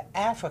tied me to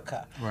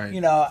Africa. Right.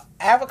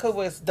 Africa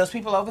was those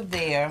people over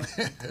there,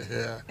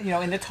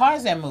 in the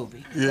Tarzan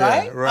movie,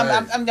 right?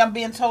 I'm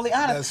being totally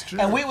honest. That's true.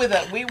 And we were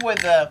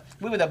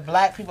the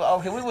black people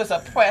over here. We was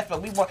oppressed,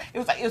 but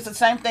it was the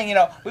same thing.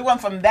 We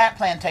weren't from that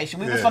plantation.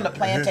 We was from the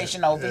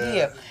plantation over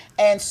here,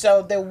 and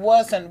so there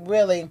wasn't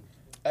really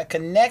a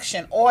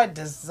connection or a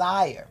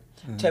desire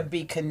to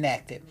be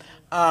connected.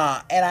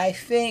 And I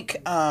think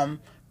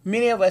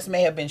many of us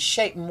may have been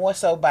shaped more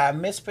so by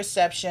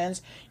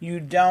misperceptions. You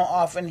don't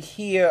often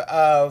hear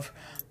of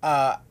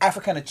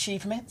African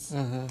achievements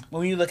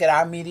when you look at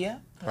our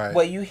media. Right.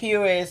 What you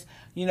hear is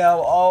you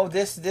know, oh,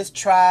 this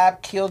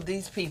tribe killed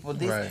these people.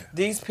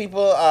 These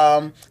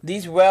people,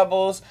 these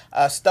rebels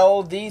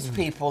stole these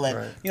people,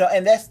 and you know,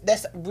 and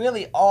that's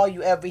really all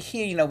you ever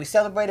hear. You know, we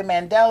celebrated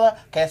Mandela.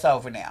 Okay, it's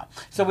over now.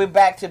 So we're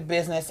back to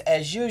business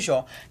as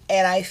usual.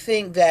 And I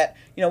think that,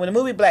 you know, when the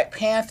movie Black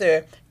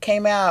Panther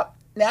came out.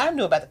 Now, I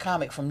knew about the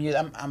comic from you.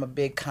 I'm a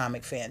big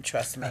comic fan,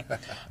 trust me.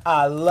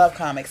 I love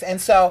comics. And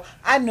so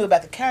I knew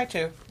about the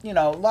character, you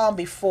know, long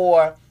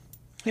before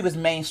he was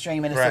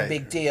mainstream and it's a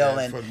big deal.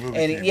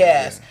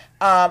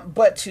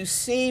 But to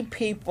see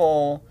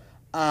people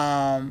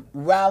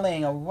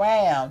rallying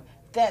around,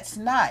 that's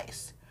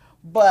nice.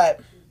 But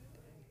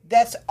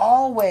that's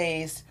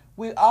always...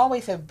 We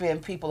always have been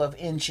people of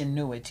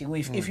ingenuity.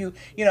 If you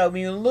know,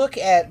 when you look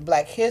at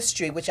Black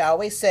history, which I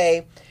always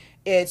say,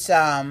 it's...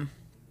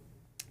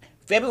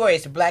 February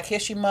is Black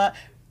History Month.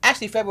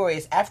 Actually, February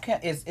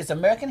is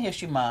American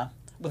History Month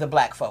with a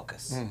Black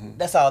focus.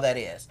 That's all that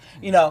is.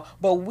 You know,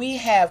 but we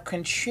have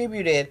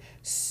contributed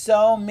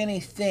so many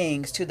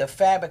things to the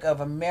fabric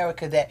of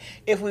America that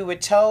if we were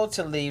told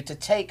to leave, to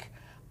take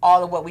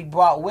all of what we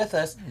brought with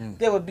us,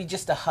 there would be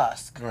just a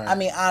husk. Right. I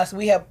mean,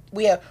 honestly,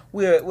 we're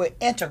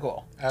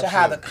integral to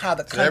how the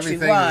country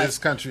everything runs. This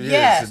country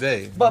is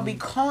today. But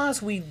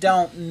because we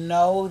don't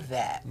know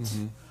that.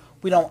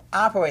 We don't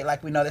operate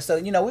like we know that. So,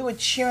 you know, we were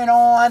cheering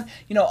on,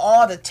 you know,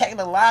 all the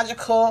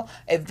technological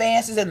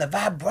advances and the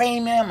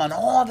vibranium and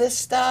all this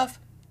stuff.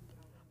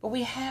 But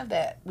we have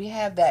that. We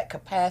have that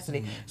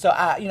capacity. So,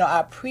 I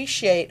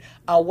appreciate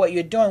what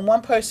you're doing.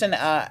 One person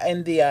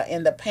in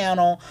the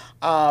panel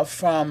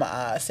from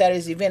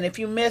Saturday's event, if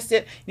you missed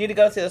it, you need to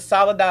go to the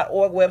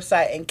ASALH.org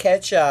website and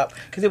catch up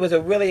because it was a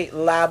really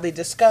lively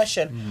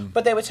discussion.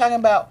 But they were talking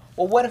about,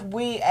 well, what if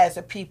we as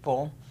a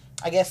people,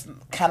 I guess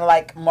kind of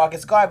like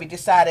Marcus Garvey,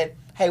 decided,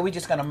 hey, we're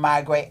just going to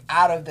migrate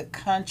out of the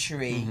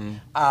country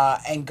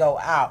and go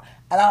out.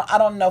 And I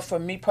don't know, for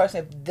me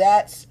personally, if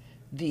that's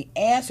the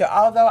answer,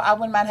 although I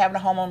wouldn't mind having a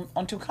home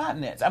on 2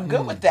 continents. I'm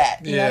good with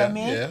that. You know what I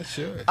mean? Yeah,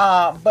 sure.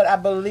 But I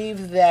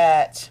believe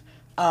that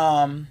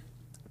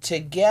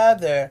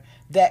together,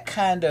 that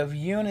kind of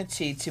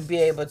unity to be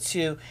able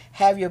to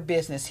have your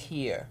business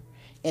here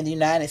in the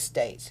United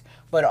States,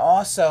 but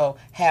also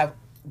have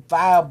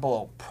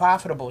viable,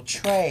 profitable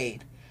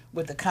trade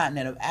with the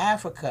continent of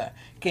Africa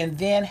can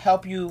then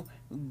help you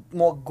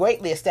more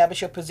greatly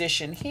establish your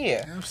position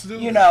here.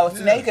 Absolutely. You know,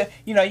 so now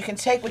you can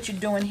take what you're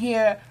doing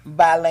here,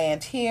 buy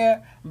land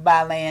here,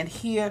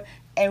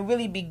 and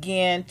really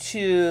begin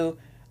to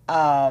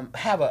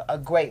have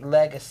a great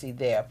legacy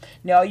there.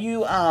 Now,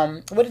 you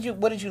what did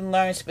you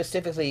learn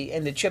specifically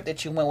in the trip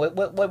that you went?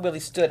 What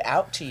really stood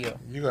out to you?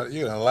 You're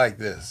gonna like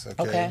this.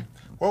 Okay.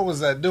 What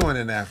was I doing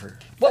in Africa?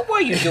 What were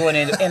you doing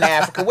in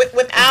Africa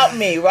without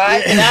me,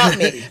 right? Without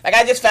me. Like,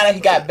 I just found out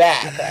you got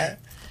back. Right?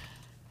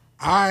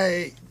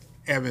 I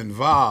am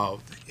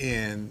involved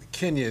in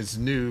Kenya's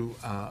new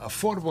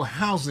affordable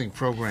housing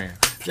program.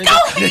 Go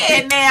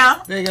ahead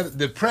now. They got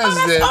the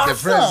president. Awesome.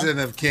 The president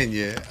of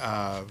Kenya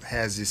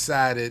has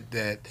decided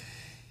that,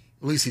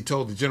 at least he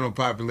told the general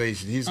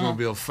population, he's going to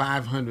build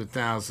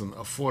 500,000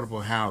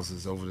 affordable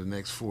houses over the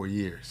next 4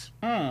 years.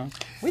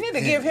 We need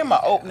to give him an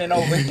opening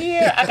over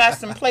here. I got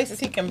some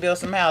places he can build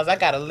some houses. I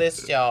got a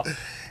list, y'all.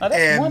 Oh,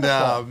 that's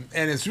wonderful.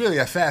 And it's really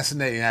a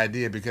fascinating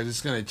idea because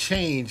it's going to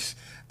change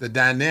the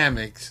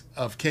dynamics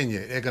of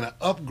Kenya. They're going to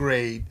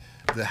upgrade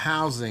the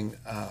housing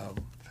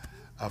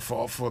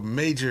for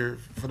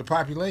the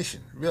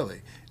population.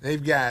 Really,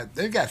 they've got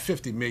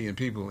 50 million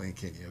people in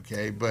Kenya.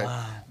 Okay,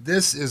 but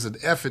this is an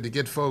effort to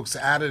get folks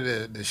out of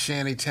the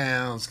shanty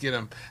towns, get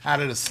them out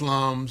of the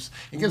slums,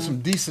 and get some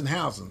decent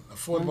housing,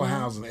 affordable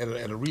housing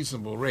at a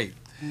reasonable rate.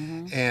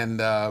 And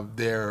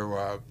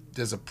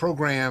there's a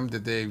program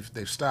that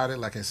they've started.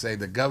 Like I say,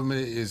 the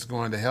government is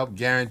going to help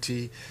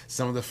guarantee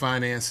some of the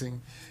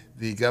financing.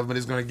 The government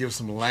is going to give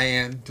some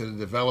land to the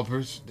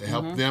developers to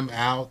help them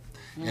out.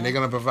 And they're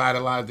going to provide a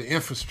lot of the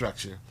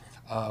infrastructure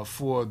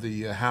for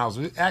the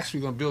housing. We're actually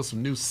going to build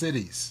some new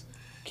cities,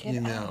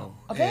 and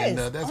that's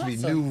going to be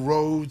new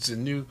roads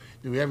and new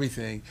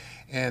everything.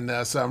 And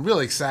so I'm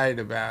really excited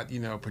about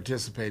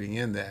participating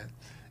in that.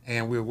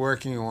 And we're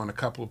working on a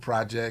couple of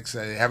projects.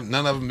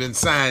 None of them been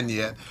signed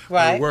yet.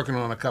 Right. We're working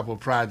on a couple of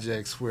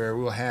projects where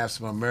we'll have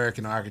some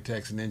American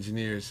architects and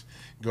engineers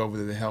go over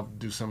there to help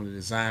do some of the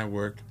design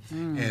work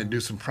and do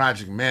some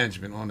project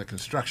management on the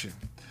construction.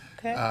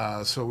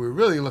 Okay. So we're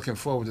really looking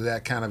forward to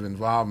that kind of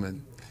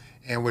involvement,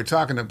 and we're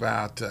talking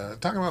about a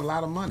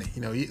lot of money.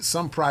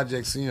 Some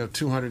projects,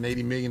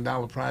 $280 million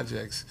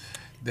projects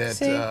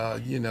that we're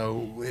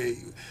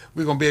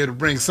going to be able to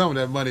bring some of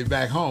that money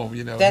back home.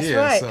 That's here.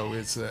 Right. So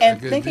it's a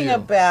and good thinking deal.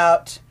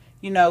 about.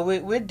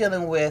 We're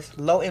dealing with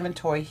low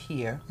inventory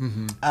here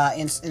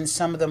in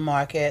some of the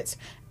markets,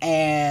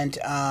 and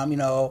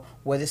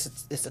whether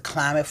it's a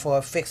climate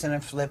for fixing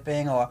and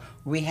flipping or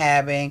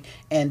rehabbing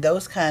and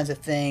those kinds of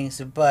things.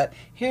 But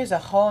here's a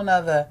whole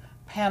nother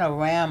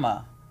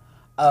panorama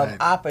of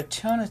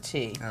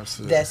opportunity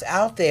Absolutely. that's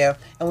out there.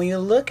 And when you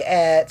look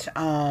at,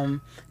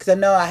 because I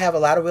know I have a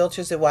lot of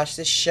realtors that watch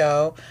this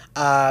show.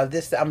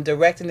 I'm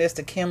directing this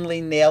to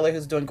Kimberly Naylor,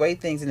 who's doing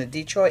great things in the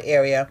Detroit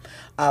area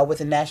with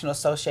the National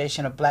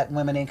Association of Black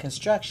Women in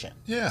Construction.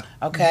 Yeah.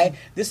 Okay?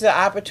 This is an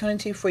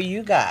opportunity for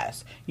you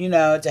guys,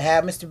 to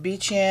have Mr.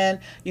 Beech in,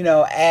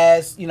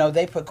 as,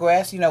 they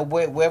progress,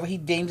 wherever he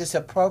deems it's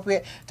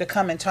appropriate to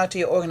come and talk to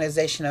your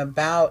organization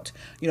about,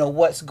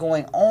 what's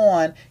going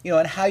on,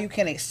 and how you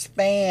can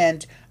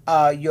expand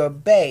your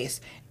base.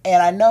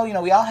 And I know,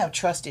 we all have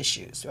trust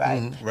issues,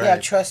 right? Right. We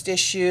have trust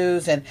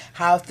issues and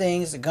how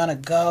things are going to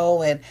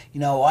go and,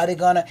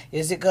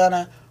 is it going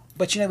to?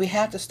 But, we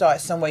have to start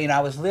somewhere.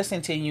 I was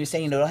listening to you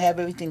saying, don't have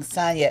everything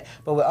signed yet,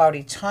 but we're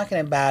already talking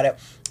about it.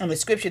 And the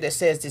scripture that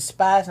says,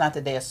 despise not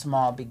the day of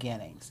small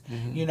beginnings,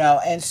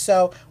 and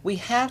so we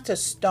have to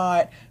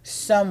start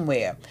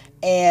somewhere.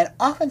 And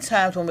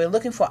oftentimes when we're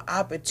looking for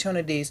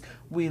opportunities,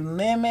 we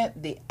limit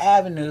the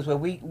avenues where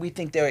we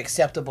think they're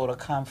acceptable to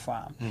come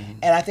from.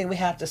 And I think we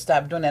have to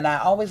stop doing that. And I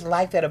always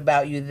like that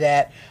about you,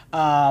 that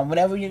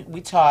whenever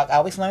we talk, I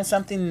always learn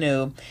something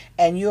new.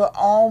 And you're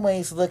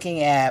always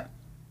looking at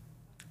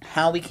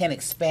how we can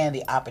expand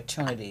the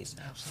opportunities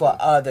for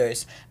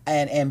others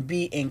and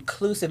be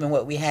inclusive in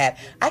what we had.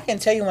 I can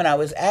tell you when I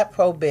was at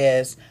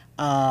Probiz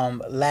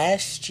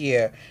last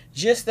year,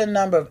 just the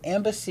number of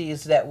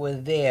embassies that were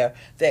there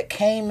that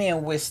came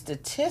in with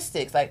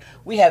statistics, like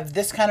we have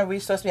this kind of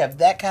resource, we have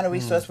that kind of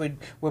resource,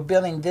 we're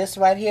building this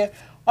right here.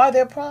 Are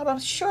there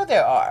problems? Sure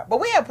there are. But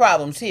we have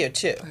problems here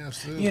too.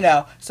 Absolutely.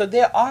 So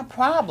there are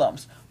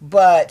problems,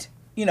 but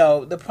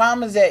the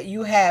problems that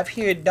you have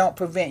here don't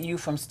prevent you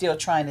from still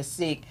trying to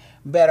seek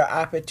better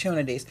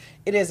opportunities.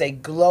 It is a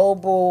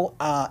global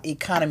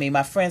economy.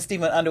 My friend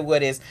Stephen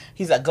Underwood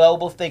he's a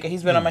global thinker.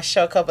 He's been on my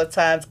show a couple of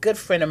times, good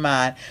friend of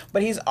mine,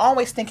 but he's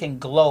always thinking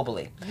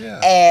globally. Yeah.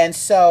 And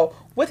so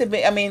with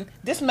it,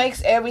 this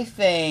makes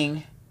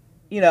everything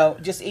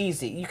just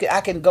easy.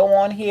 I can go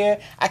on here.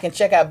 I can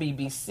check out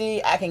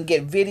BBC. I can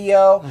get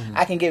video.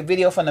 I can get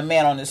video from the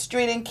man on the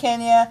street in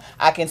Kenya.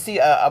 I can see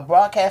a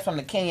broadcast from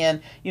the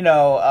Kenyan,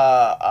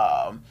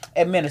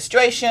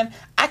 administration.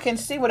 I can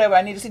see whatever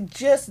I need to see.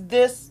 Just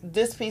this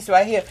piece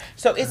right here.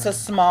 So it's a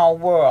small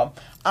world.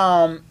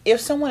 If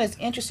someone is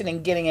interested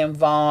in getting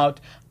involved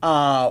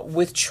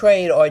with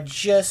trade or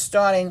just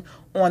starting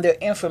on their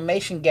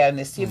information gathering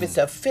to see if it's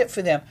a fit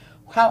for them,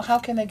 how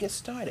can they get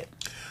started?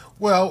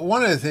 Well,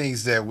 one of the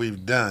things that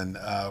we've done,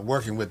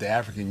 working with the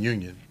African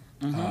Union,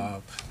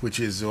 which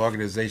is the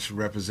organization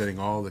representing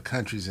all the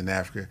countries in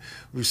Africa,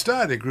 we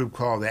started a group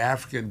called the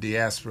African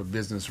Diaspora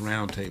Business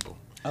Roundtable.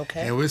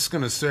 Okay. And it's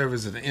going to serve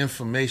as an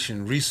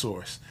information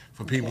resource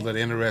for people that are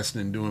interested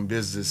in doing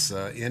business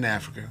in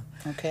Africa.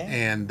 Okay.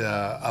 And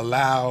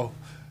allow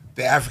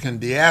the African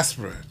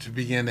diaspora to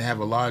begin to have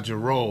a larger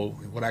role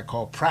in what I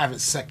call private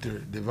sector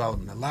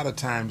development. A lot of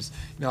times,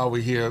 all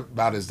we hear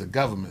about is the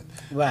government.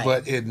 Right.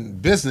 But in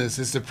business,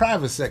 it's the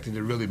private sector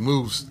that really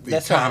moves the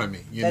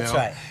economy. Right. That's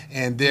right.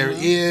 And there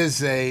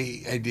is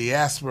a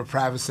diaspora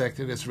private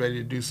sector that's ready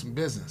to do some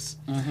business.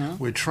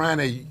 We're trying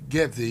to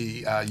get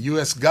the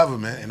U.S.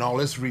 government and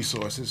all its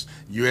resources,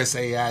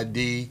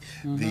 USAID,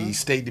 the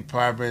State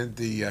Department,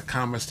 the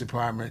Commerce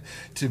Department,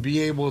 to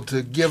be able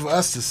to give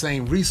us the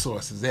same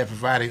resources they're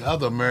providing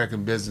other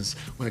American business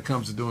when it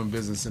comes to doing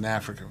business in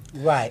Africa.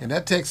 Right. And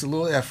that takes a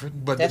little effort,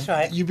 but that's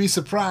right. You'd be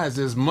surprised.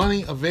 There's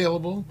money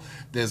available.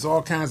 There's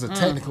all kinds of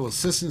technical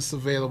assistance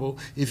available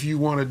if you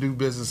want to do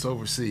business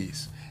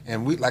overseas.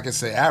 And we, like I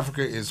say,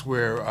 Africa is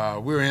where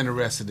we're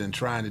interested in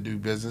trying to do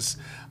business,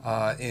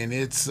 and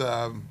it's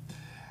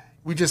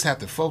we just have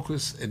to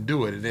focus and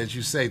do it. And as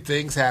you say,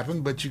 things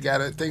happen, but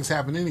things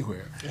happen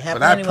anywhere.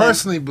 But I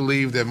personally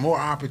believe there are more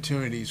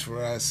opportunities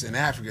for us in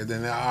Africa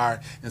than there are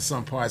in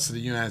some parts of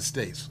the United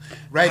States.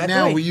 Right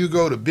now, when you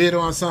go to bid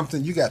on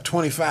something, you got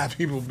 25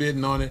 people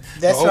bidding on it.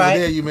 That's but over right.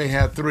 there, you may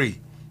have 3.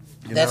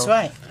 That's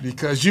right.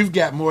 Because you've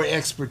got more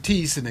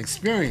expertise and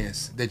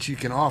experience that you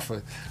can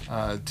offer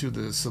to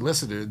the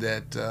solicitor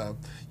that,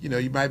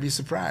 you might be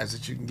surprised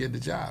that you can get the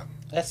job.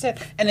 That's it.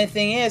 And the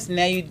thing is,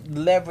 now you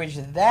leverage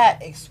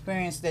that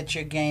experience that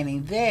you're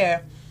gaining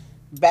there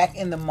back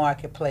in the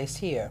marketplace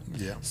here.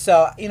 Yeah.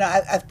 So,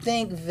 I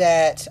think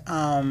that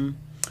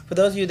for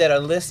those of you that are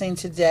listening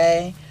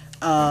today,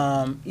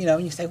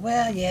 you say,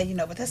 well,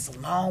 yeah, but that's a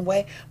long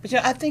way. But,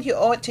 I think you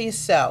owe it to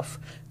yourself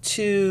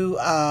to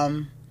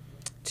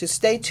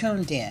stay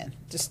tuned in,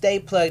 to stay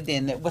plugged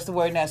in. What's the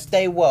word now?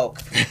 Stay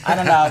woke. I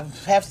don't know.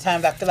 Half the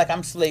time I feel like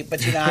I'm asleep,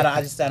 but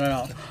I just don't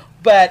know.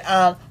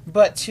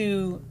 But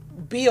to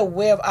be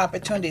aware of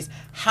opportunities.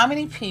 How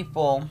many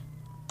people,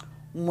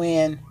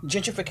 when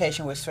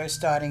gentrification was first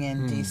starting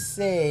in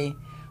D.C.,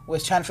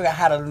 was trying to figure out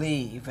how to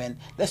leave and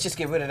let's just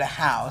get rid of the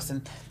house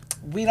and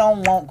we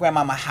don't want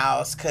grandmama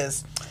house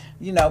because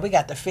we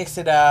got to fix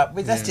it up.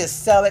 Let's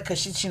just sell it because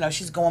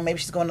she's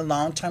going to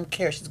long-term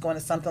care. She's going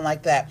to something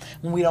like that.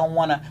 And we don't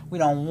want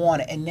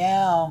it. And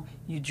now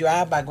you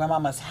drive by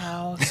grandmama's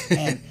house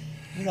and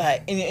you're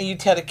like, and you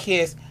tell the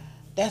kids,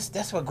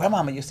 that's where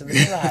grandmama used to live.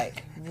 You're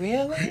like,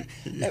 Really?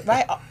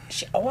 Right?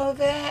 All of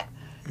that?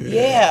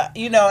 Yeah.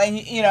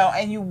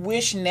 And you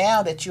wish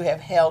now that you have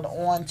held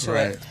on to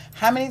it.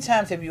 How many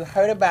times have you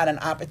heard about an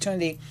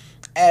opportunity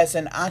as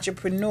an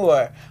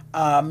entrepreneur?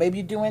 Maybe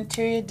you do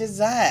interior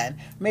design.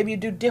 Maybe you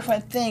do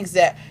different things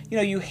that,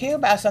 you hear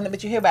about something,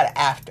 but you hear about it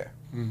after.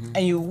 Mm-hmm.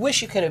 And you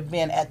wish you could have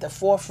been at the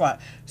forefront.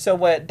 So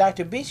what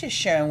Dr. Beech is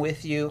sharing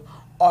with you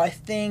are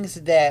things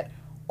that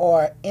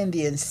are in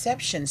the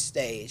inception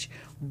stage,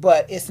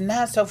 but it's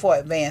not so far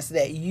advanced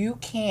that you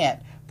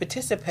can't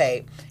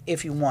participate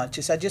if you want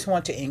to. So I just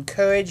want to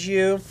encourage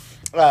you.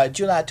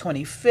 July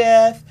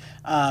 25th,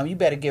 you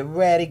better get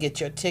ready, get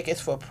your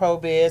tickets for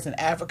Probiz and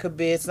Africa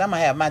Biz. I'm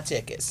going to have my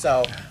tickets.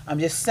 So I'm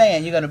just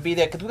saying you're going to be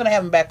there because we're going to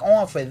have him back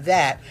on for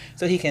that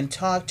so he can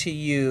talk to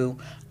you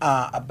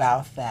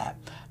about that.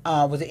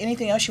 Was there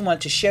anything else you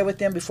wanted to share with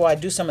them before I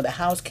do some of the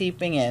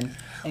housekeeping and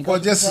go? Well,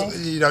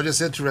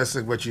 just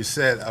interesting what you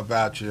said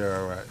about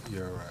your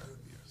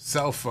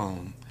cell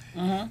phone.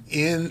 Mm-hmm.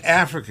 In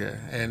Africa,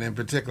 and in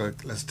particular,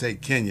 let's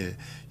take Kenya,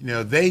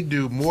 they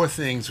do more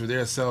things with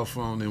their cell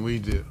phone than we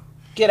do.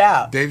 Get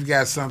out. They've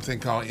got something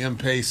called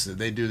M-Pesa.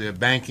 They do their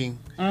banking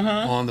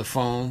on the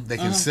phone. They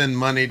can send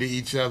money to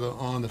each other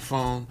on the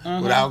phone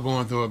without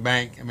going through a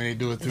bank. I mean, they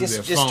do it through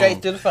their phone. Just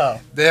straight through the phone.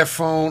 Their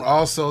phone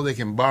also, they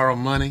can borrow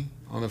money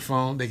on the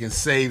phone. They can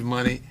save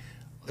money.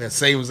 Their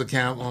savings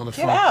account on the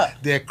phone. Out.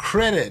 Their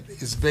credit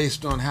is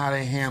based on how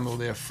they handle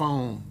their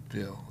phone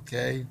bill.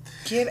 Okay,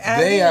 get out.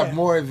 They are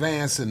more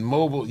advanced in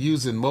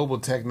using mobile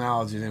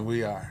technology than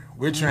we are.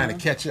 We're trying to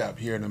catch up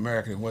here in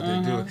America in what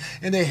they're doing,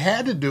 and they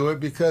had to do it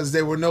because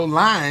there were no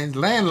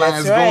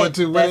landlines going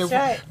to where.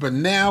 Right. But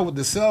now with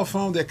the cell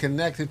phone, they're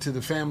connected to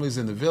the families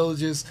in the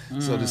villages.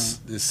 So the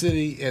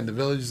city and the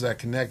villages are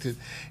connected,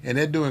 and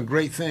they're doing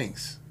great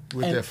things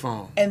with their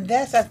phone. And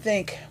that's, I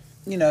think,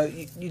 you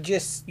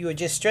were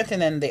just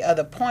strengthening the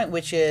other point,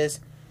 which is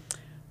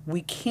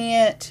we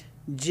can't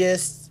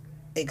just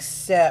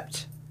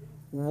accept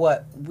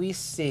what we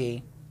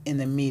see in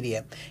the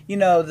media.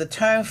 The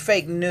term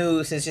fake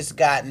news has just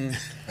gotten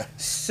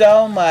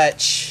so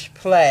much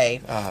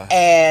play,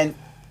 and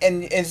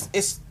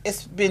it's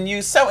been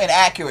used so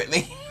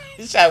inaccurately,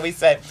 shall we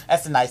say.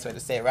 That's a nice way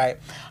to say it, right?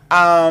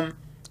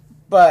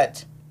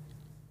 But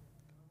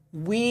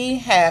we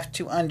have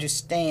to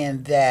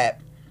understand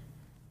that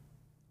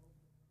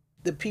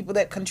the people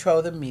that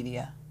control the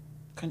media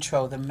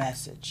control the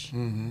message.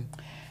 Mm-hmm.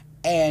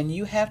 And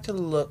you have to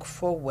look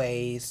for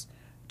ways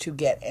to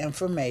get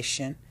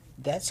information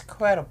that's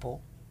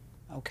credible,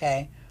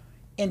 okay,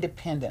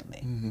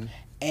 independently,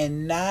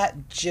 and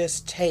not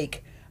just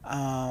take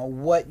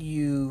what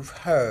you've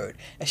heard.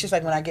 It's just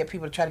like when I try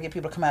to get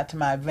people to come out to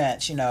my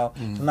events, to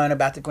learn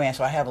about the grants.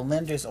 So I have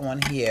lenders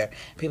on here.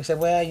 People say,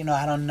 well,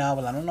 I don't know.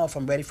 Well, I don't know if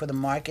I'm ready for the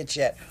market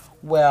yet.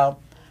 Well,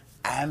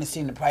 I haven't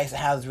seen the price of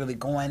houses really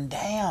going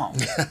down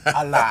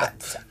a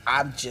lot.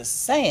 I'm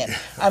just saying.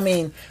 I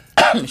mean,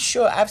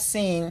 sure, I've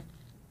seen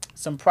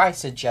some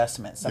price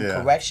adjustments, some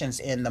corrections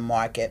in the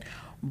market,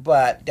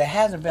 but there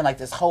hasn't been like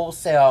this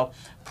wholesale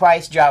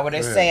price drop where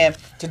they're saying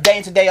today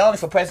and today only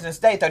for President's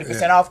Day,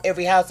 30% off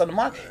every house on the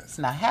market. It's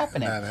not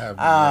happening.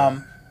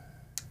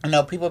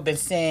 People have been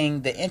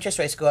seeing the interest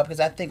rates go up because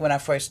I think when I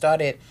first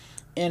started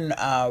in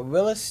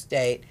real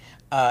estate,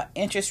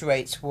 interest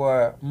rates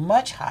were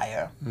much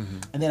higher,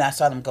 and then I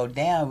saw them go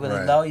down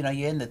really low.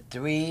 You're in the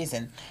 3s,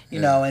 and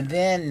and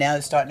then now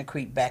it's starting to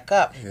creep back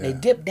up. They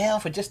dipped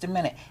down for just a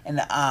minute, and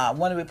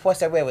one of the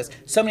reports I read was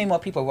so many more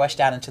people rushed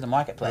out into the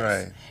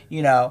marketplace.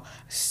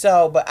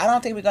 So, but I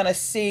don't think we're going to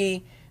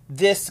see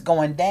this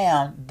going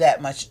down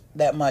that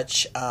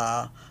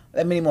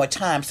many more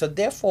times. So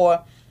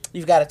therefore,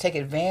 you've got to take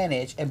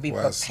advantage and be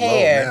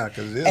prepared,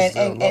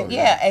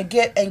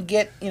 and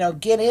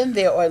get in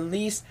there, or at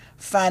least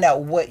find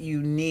out what you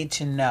need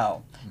to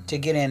know to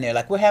get in there.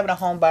 Like we're having a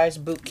home buyers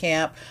boot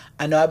camp.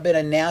 I know I've been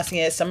announcing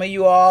it. Some of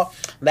you all,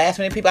 last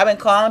minute people, I've been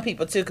calling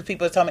people too because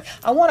people are telling me,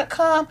 I want to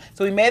come.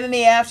 So we made it in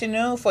the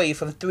afternoon for you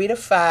from 3 to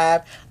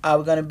 5.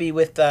 We're going to be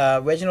with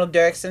Reginald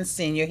Dirksen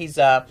Sr. He's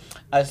a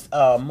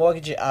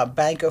mortgage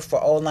banker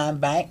for Old Line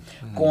Bank,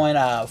 going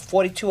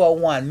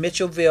 4201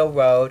 Mitchellville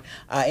Road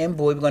in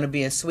Bowie. We're going to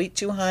be in Suite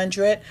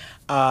 200.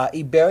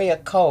 Iberia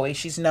Coe,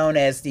 she's known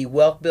as the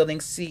Wealth Building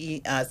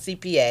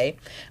CPA.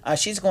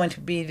 She's going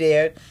to be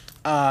there.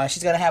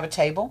 She's going to have a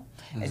table.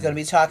 She's going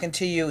to be talking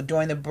to you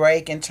during the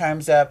break in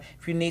terms of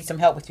if you need some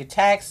help with your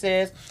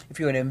taxes, if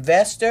you're an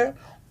investor,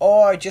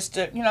 or just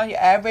your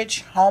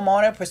average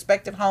homeowner,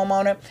 prospective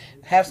homeowner,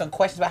 have some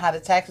questions about how the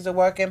taxes are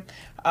working.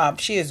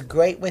 She is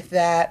great with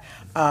that,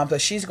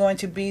 but she's going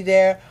to be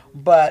there.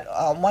 But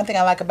one thing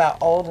I like about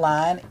Old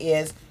Line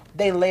is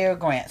they layer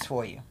grants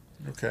for you.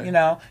 Okay.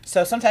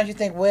 So sometimes you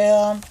think,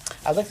 well,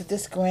 I looked at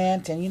this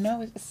grant and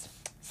it's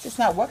just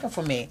not working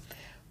for me.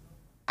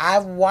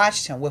 I've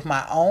watched him with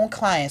my own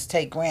clients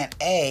take grant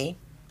A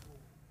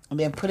and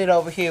then put it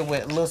over here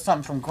with a little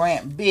something from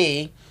grant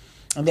B.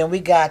 And then we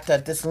got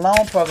this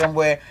loan program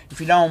where if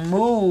you don't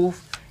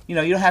move, you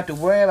don't have to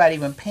worry about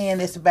even paying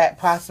this back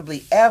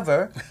possibly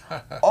ever.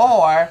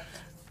 Or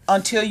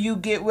until you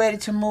get ready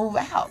to move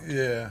out.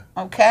 Yeah.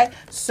 Okay?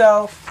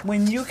 So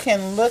when you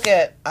can look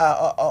at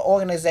an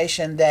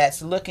organization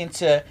that's looking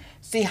to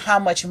see how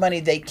much money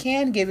they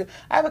can give you.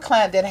 I have a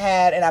client that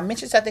had, and I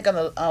mentioned this, I think on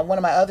one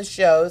of my other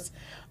shows,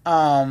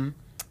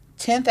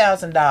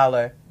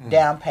 $10,000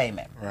 down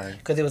payment. Right.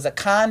 Because it was a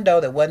condo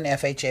that wasn't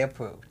FHA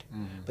approved.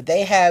 But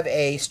they have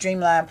a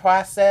streamlined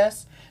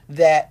process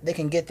that they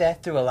can get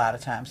that through a lot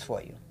of times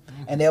for you.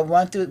 And they'll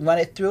run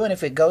it through, and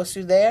if it goes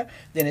through there,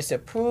 then it's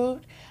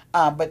approved.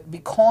 But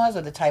because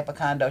of the type of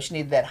condo, she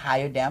needed that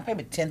higher down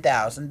payment,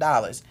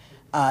 $10,000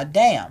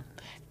 down.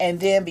 And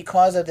then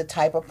because of the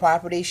type of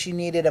property, she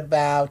needed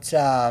about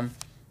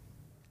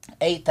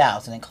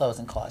 $8,000 in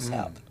closing costs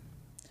help.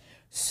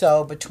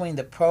 So between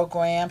the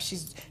programs,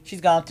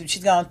 she's gone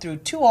through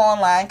 2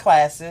 online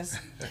classes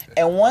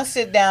and 1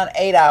 sit down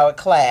 8-hour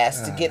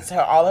class to get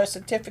her all her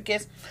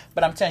certificates.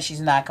 But I'm telling you,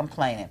 she's not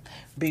complaining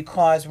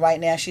because right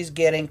now she's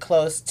getting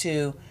close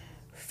to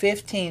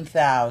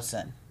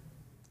 $15,000.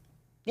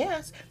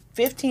 Yes,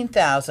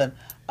 $15,000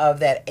 of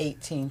that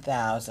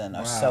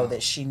 $18,000 or so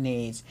that she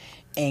needs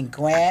in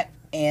grant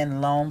and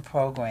loan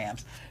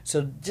programs.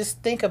 So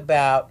just think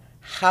about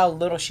how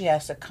little she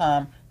has to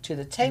come to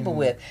the table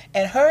with.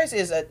 And hers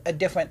is a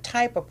different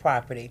type of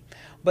property.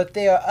 But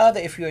there are other,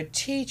 if you're a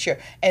teacher,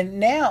 and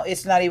now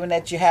it's not even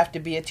that you have to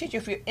be a teacher.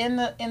 If you're in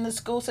the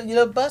school, so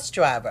you're a bus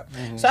driver.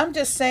 So I'm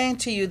just saying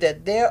to you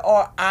that there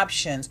are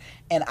options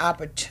and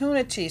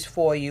opportunities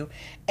for you.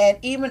 And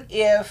even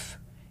if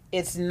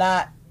it's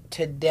not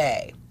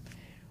today,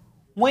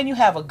 when you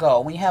have a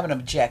goal, when you have an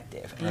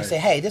objective, and you say,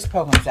 hey, this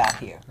program's out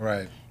here.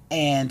 Right.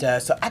 And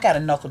so I got to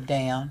knuckle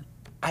down.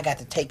 I got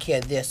to take care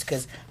of this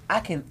because I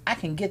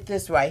can get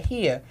this right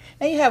here.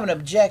 Now you have an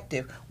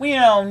objective. When you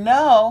don't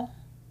know,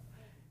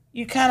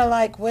 you kind of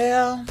like,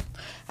 well,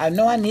 I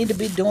know I need to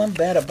be doing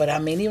better, but I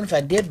mean, even if I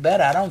did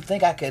better, I don't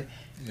think I could.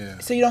 Yeah.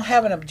 So you don't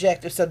have an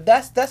objective. So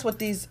that's what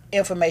these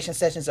information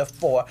sessions are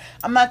for.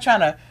 We're not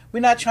trying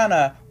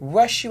to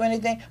rush you or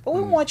anything, but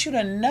we want you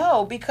to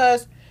know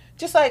because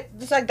just like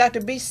Dr.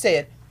 Beech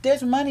said,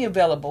 there's money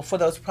available for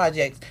those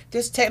projects.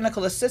 There's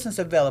technical assistance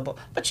available.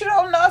 But you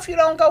don't know if you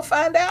don't go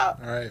find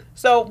out. All right.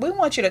 So we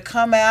want you to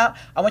come out.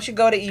 I want you to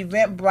go to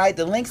Eventbrite.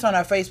 The link's on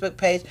our Facebook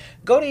page.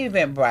 Go to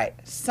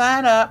Eventbrite.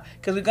 Sign up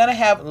because we're going to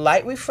have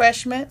light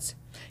refreshments.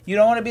 You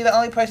don't want to be the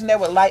only person there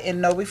with light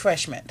and no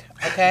refreshment.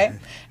 Okay?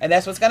 And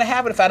that's what's going to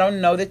happen if I don't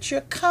know that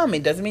you're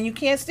coming. Doesn't mean you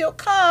can't still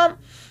come.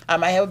 I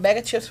might have a bag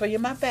of chips for you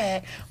in my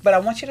bag, but I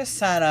want you to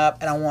sign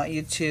up and I want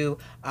you to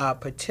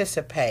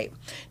participate.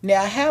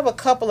 Now I have a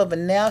couple of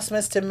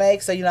announcements to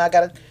make, so I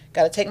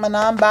gotta take my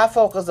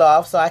non-bifocals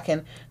off so I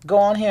can go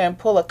on here and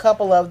pull a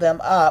couple of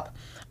them up.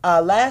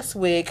 Last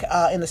week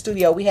in the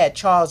studio we had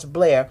Charles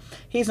Blair.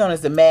 He's known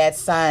as the mad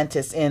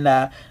scientist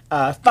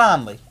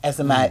fondly as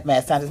the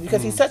mad scientist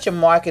because he's such a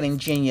marketing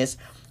genius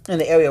in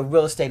the area of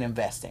real estate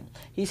investing.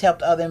 He's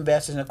helped other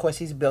investors, and of course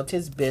he's built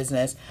his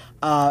business.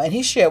 And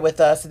he shared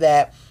with us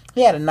that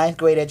he had a 9th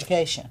grade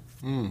education.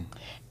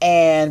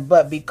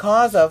 But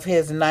because of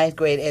his 9th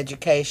grade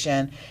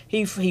education,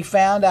 he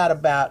found out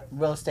about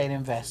real estate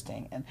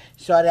investing and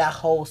started out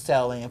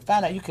wholesaling and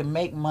found out you can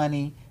make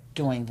money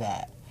doing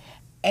that.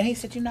 And he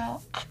said,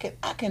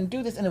 I can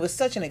do this. And it was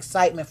such an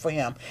excitement for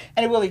him.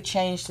 And it really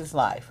changed his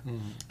life.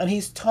 And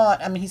he's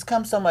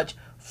come so much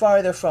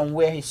further from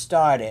where he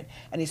started.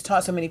 And he's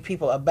taught so many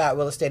people about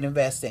real estate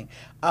investing.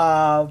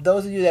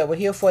 Those of you that were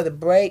here for the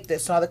break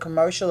that saw the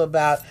commercial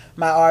about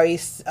my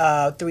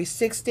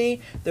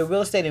RE360, the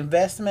real estate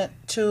investment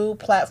tool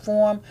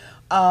platform,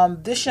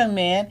 this young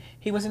man,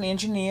 he was an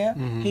engineer.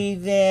 He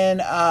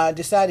then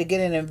decided to get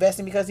into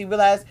investing because he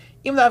realized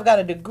even though I've got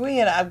a degree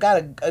and I've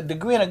got a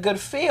degree in a good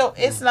field,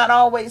 it's not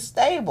always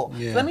stable.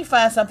 So let me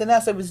find something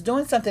else. So he was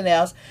doing something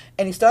else,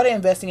 and he started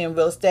investing in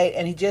real estate,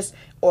 and he just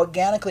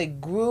organically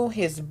grew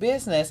his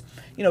business.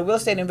 Real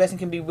estate investing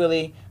can be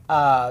really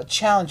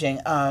challenging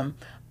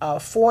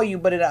for you,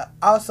 but it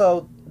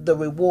also the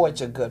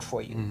rewards are good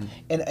for you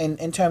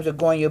in terms of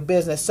growing your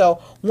business. So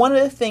one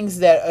of the things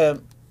that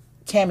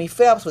Tammy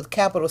Phelps with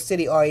Capital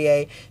City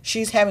REA,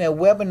 she's having a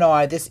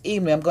webinar this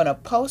evening. I'm going to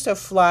post her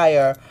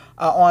flyer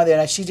on there.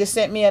 Now, she just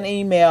sent me an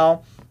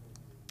email.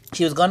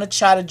 She was going to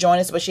try to join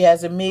us, but she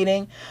has a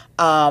meeting.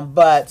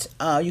 But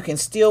you can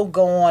still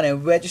go on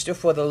and register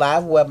for the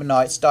live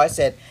webinar. It starts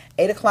at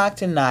 8 o'clock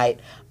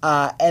tonight.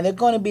 And they're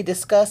going to be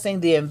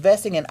discussing the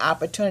Investing in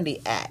Opportunity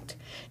Act.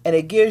 And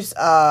it gives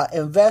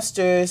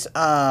investors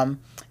and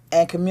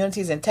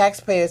communities and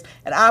taxpayers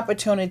an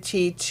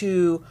opportunity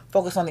to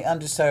focus on the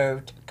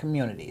underserved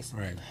communities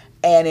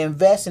and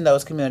invest in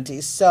those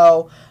communities.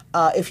 So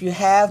if you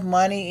have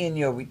money in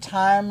your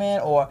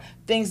retirement or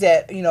things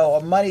that,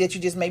 or money that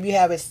you just maybe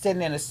have it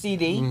sitting in a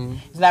CD,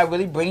 it's not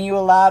really bringing you a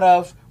lot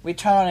of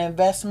return on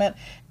investment,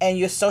 and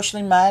you're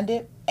socially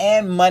minded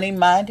and money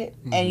minded,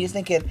 and you're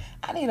thinking,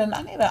 I need an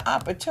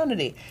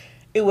opportunity.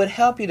 It would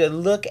help you to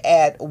look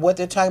at what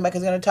they're talking about,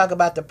 because they're going to talk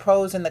about the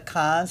pros and the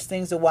cons,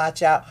 things to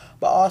watch out,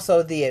 but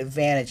also the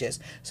advantages.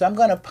 So I'm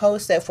going to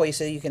post that for you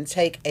so you can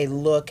take a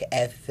look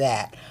at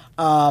that.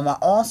 I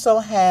also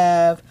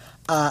have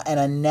an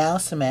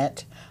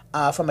announcement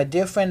from a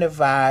dear friend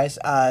of ours,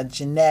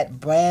 Jeanette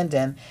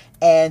Brandon.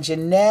 And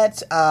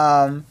Jeanette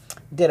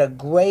did a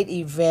great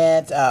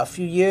event a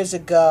few years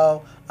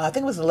ago. I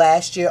think it was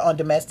last year, on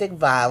domestic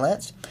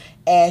violence.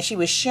 And she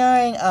was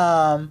sharing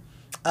an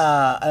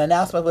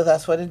announcement with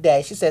us for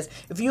today. She says,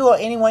 if you or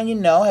anyone you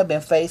know have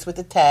been faced with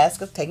the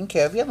task of taking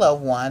care of your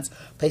loved ones,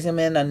 placing them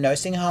in a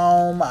nursing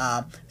home,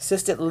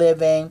 assisted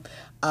living,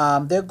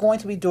 they're going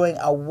to be doing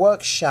a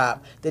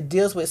workshop that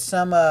deals with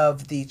some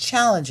of the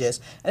challenges.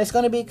 And it's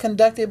going to be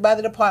conducted by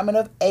the Department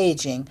of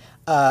Aging,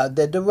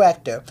 the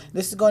director.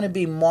 This is going to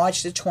be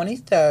March the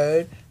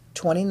 23rd,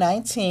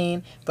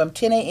 2019, from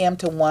 10 a.m.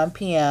 to 1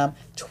 p.m.,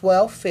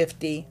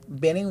 1250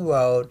 Benning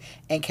Road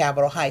in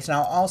Capitol Heights. And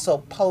I'll also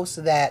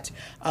post that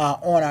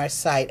on our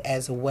site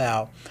as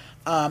well.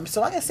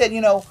 So like I said,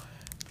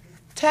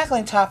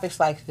 tackling topics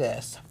like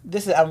this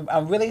is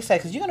I'm really excited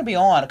because you're going to be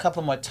on a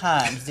couple more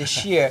times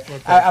this year.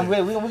 We're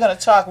going to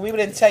talk. We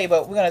didn't tell you,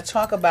 but we're going to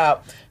talk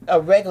about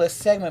a regular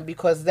segment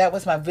because that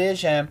was my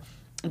vision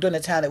during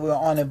the time that we were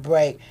on a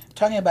break,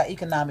 talking about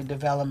economic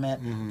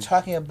development,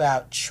 talking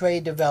about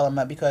trade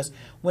development, because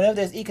whenever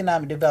there's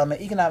economic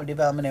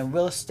development and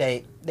real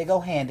estate, they go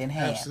hand in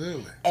hand.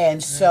 Absolutely.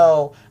 And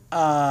so,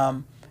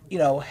 helping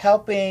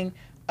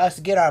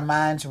us get our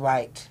minds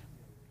right.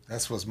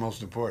 That's what's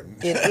most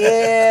important. It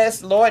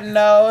is. Lord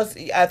knows.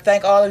 I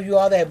thank all of you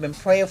all that have been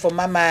praying for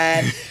my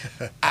mind.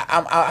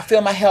 I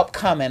feel my help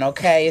coming,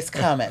 okay? It's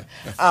coming.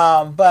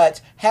 But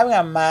having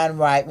our mind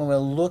right when we're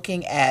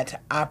looking at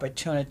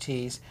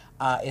opportunities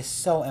is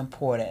so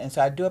important. And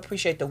so I do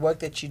appreciate the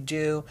work that you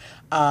do.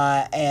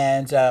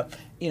 Looking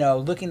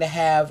to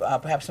have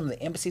perhaps some of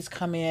the embassies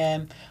come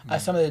in,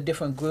 some of the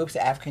different groups,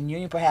 the African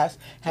Union perhaps,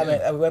 have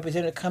a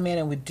representative come in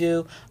and we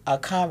do a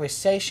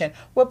conversation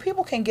where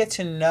people can get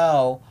to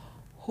know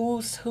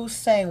who's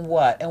saying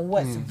what and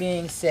what's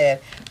being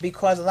said,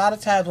 because a lot of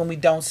times when we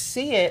don't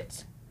see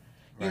it,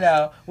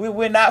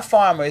 we're not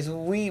farmers.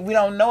 We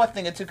don't know a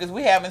thing or two because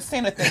we haven't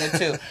seen a thing or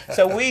two.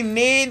 So we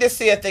need to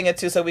see a thing or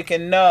two so we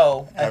can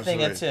know a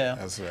thing or two.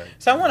 That's right.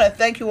 So I want to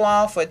thank you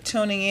all for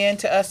tuning in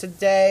to us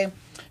today.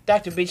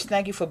 Dr. Beech,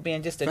 thank you for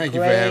being just a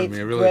great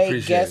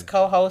guest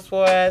co-host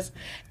for us.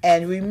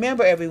 And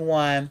remember,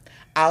 everyone,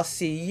 I'll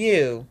see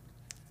you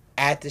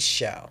at the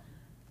show.